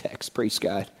of this text, praise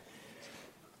God.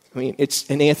 I mean,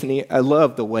 and Anthony, I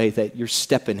love the way that you're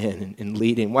stepping in and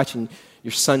leading, watching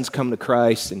your sons come to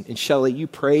Christ. And Shelley, you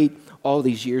prayed all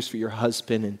these years for your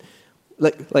husband. And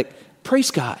like, praise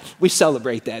God. We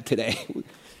celebrate that today.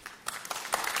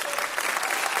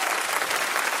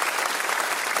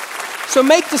 So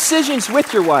make decisions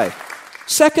with your wife.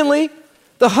 Secondly,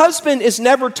 the husband is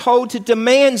never told to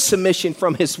demand submission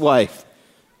from his wife.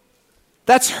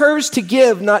 That's hers to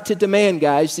give, not to demand,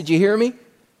 guys. Did you hear me?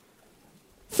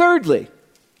 Thirdly,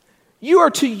 you are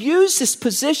to use this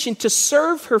position to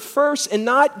serve her first and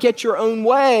not get your own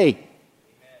way. Amen.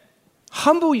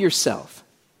 Humble yourself.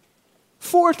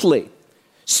 Fourthly,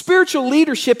 spiritual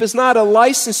leadership is not a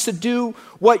license to do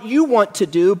what you want to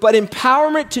do, but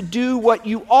empowerment to do what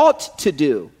you ought to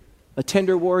do. A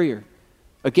tender warrior,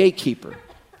 a gatekeeper,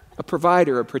 a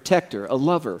provider, a protector, a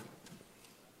lover.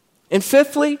 And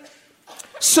fifthly,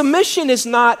 submission is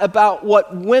not about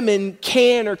what women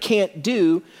can or can't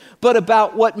do, but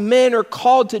about what men are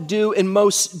called to do and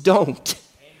most don't.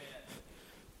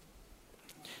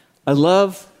 Amen. I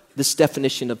love this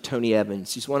definition of Tony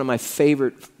Evans. He's one of my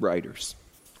favorite writers.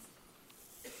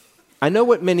 I know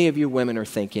what many of you women are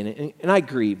thinking, and I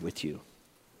agree with you.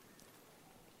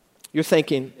 You're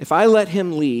thinking, if I let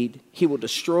him lead, he will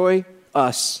destroy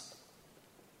us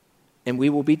and we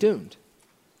will be doomed.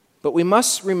 But we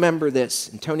must remember this,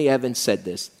 and Tony Evans said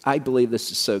this. I believe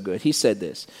this is so good. He said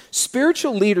this: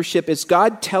 spiritual leadership is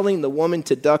God telling the woman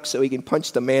to duck so he can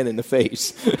punch the man in the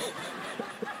face.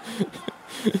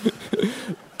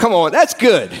 Come on, that's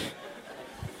good.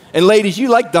 And ladies, you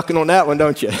like ducking on that one,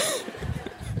 don't you?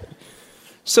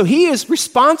 So he is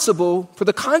responsible for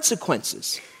the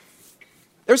consequences.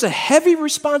 There's a heavy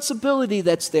responsibility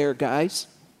that's there, guys.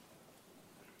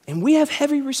 And we have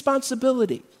heavy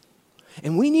responsibility.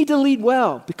 And we need to lead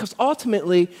well, because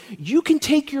ultimately, you can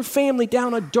take your family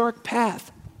down a dark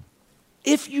path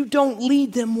if you don't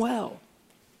lead them well.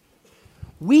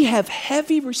 We have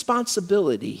heavy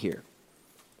responsibility here.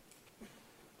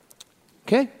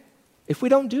 Okay? If we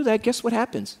don't do that, guess what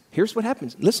happens? Here's what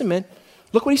happens. Listen, man.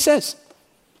 Look what he says.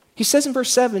 He says in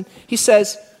verse 7, he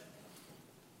says,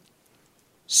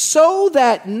 so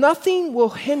that nothing will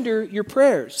hinder your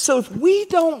prayers. So if we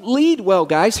don't lead well,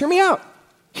 guys, hear me out.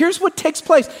 Here's what takes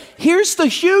place. Here's the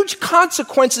huge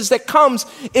consequences that comes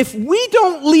if we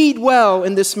don't lead well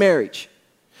in this marriage.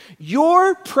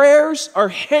 Your prayers are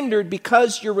hindered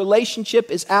because your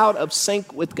relationship is out of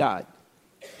sync with God.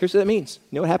 Here's what that means.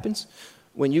 You know what happens?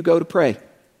 When you go to pray,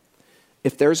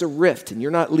 if there's a rift and you're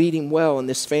not leading well in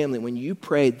this family, when you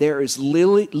pray, there is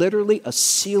literally a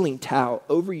ceiling tile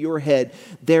over your head.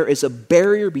 There is a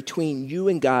barrier between you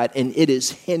and God, and it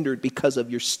is hindered because of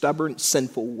your stubborn,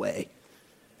 sinful way.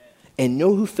 And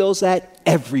know who feels that?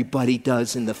 Everybody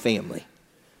does in the family.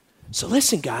 So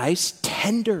listen, guys,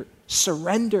 tender,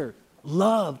 surrender,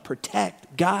 love,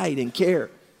 protect, guide, and care.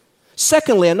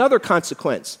 Secondly, another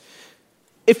consequence.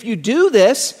 If you do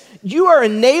this, you are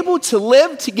enabled to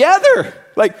live together.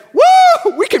 Like,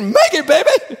 woo, we can make it,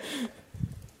 baby.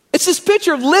 It's this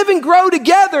picture of live and grow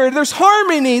together. There's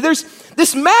harmony. There's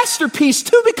this masterpiece,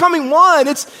 two becoming one.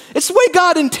 It's the way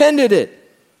God intended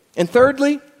it. And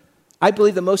thirdly, I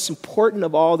believe the most important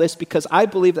of all this, because I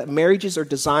believe that marriages are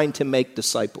designed to make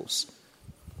disciples.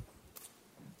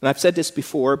 And I've said this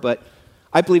before, but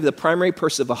I believe the primary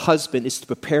purpose of a husband is to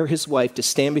prepare his wife to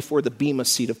stand before the bema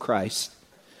seat of Christ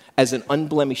as an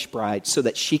unblemished bride so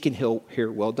that she can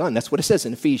hear well done. That's what it says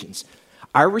in Ephesians.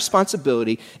 Our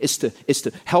responsibility is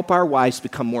to help our wives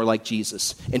become more like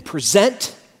Jesus and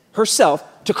present herself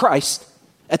to Christ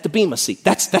at the bema seat.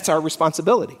 That's our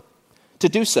responsibility, to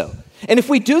do so. And if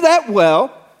we do that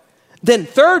well, then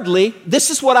thirdly, this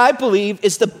is what I believe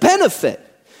is the benefit.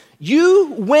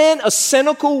 You win a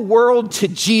cynical world to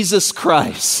Jesus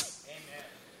Christ. Amen.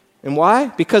 And why?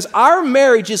 Because our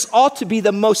marriages ought to be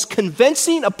the most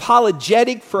convincing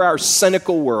apologetic for our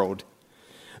cynical world.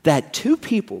 That two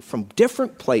people from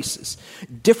different places,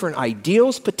 different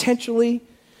ideals potentially,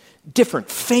 different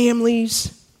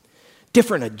families,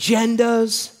 different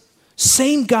agendas,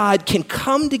 same God can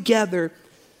come together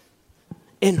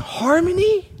in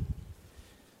harmony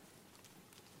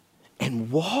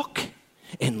and walk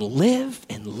and live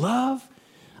and love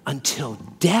until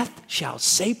death shall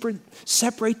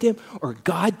separate them or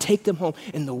God take them home.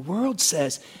 And the world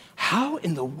says, how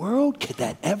in the world could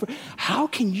that ever, how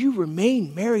can you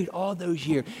remain married all those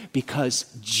years? Because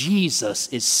Jesus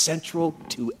is central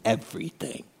to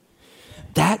everything.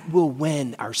 That will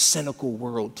win our cynical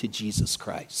world to Jesus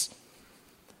Christ.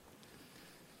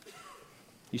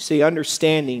 You see,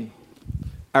 understanding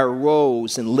our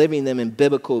roles and living them in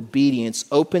biblical obedience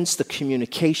opens the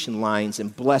communication lines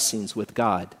and blessings with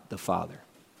God the Father.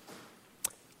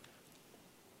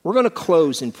 We're going to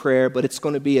close in prayer, but it's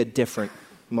going to be a different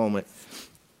moment.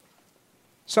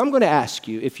 So I'm going to ask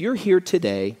you, if you're here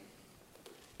today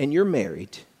and you're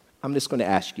married, I'm just going to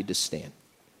ask you to stand.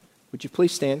 Would you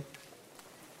please stand?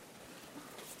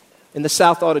 In the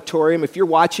South Auditorium, if you're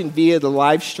watching via the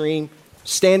live stream,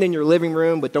 stand in your living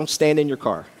room, but don't stand in your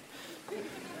car.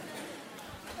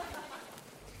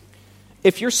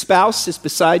 If your spouse is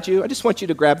beside you, I just want you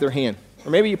to grab their hand.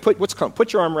 Or maybe you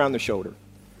put your arm around their shoulder.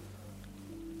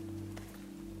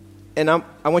 And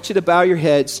I want you to bow your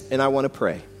heads, and I want to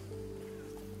pray.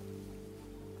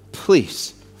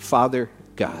 Please, Father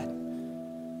God,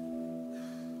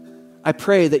 I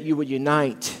pray that you would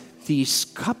unite these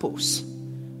couples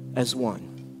as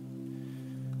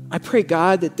one. I pray,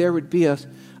 God, that there would be a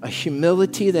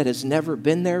humility that has never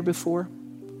been there before.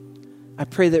 I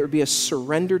pray there would be a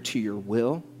surrender to your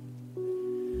will.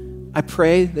 I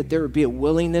pray that there would be a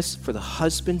willingness for the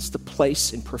husbands to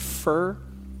place and prefer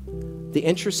the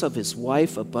interests of his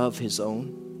wife above his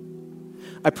own.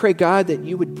 I pray, God, that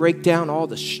you would break down all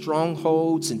the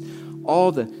strongholds and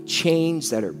all the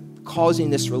chains that are causing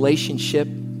this relationship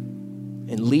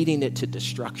and leading it to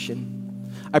destruction.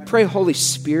 I pray, Holy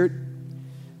Spirit,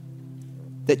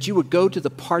 that you would go to the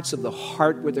parts of the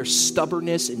heart where there's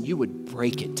stubbornness and you would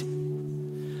break it.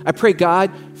 I pray,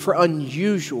 God, for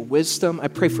unusual wisdom. I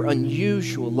pray for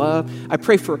unusual love. I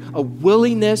pray for a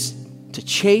willingness to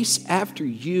chase after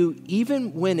you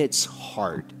even when it's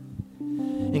hard.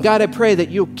 And God, I pray that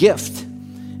you'll gift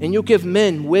and you'll give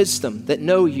men wisdom that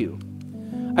know you.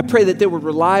 I pray that they would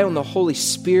rely on the Holy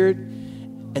Spirit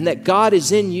and that God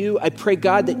is in you. I pray,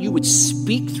 God, that you would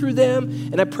speak through them.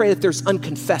 And I pray that there's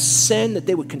unconfessed sin, that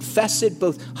they would confess it,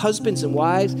 both husbands and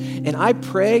wives. And I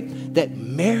pray that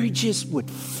marriages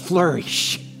would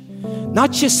flourish,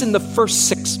 not just in the first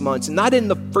 6 months, not in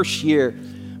the first year,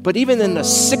 but even in the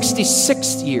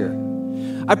 66th year.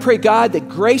 I pray, God, that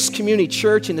Grace Community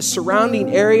Church and the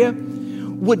surrounding area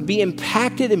would be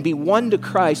impacted and be won to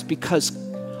Christ because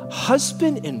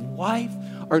husband and wife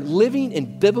are living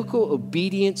in biblical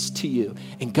obedience to you.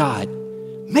 And God,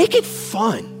 make it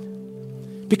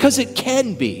fun because it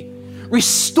can be.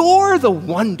 Restore the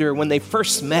wonder when they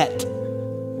first met.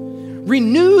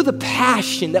 Renew the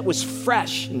passion that was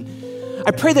fresh. And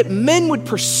I pray that men would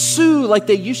pursue like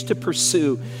they used to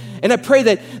pursue. And I pray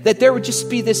that there would just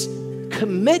be this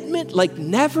commitment like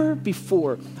never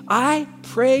before. I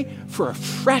pray for a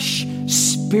fresh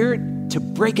spirit to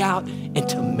break out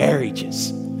into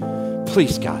marriages.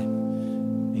 Please, God.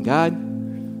 And God,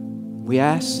 we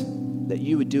ask that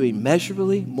you would do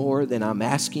immeasurably more than I'm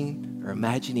asking or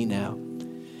imagining now.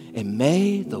 And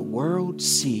may the world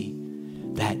see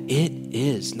that it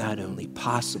is not only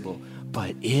possible,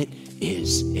 but it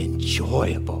is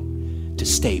enjoyable to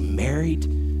stay married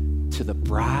to the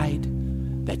bride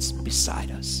that's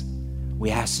beside us.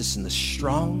 We ask this in the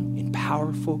strong and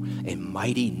powerful and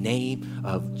mighty name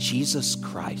of Jesus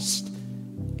Christ.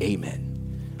 Amen.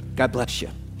 God bless you.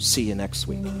 See you next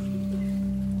week.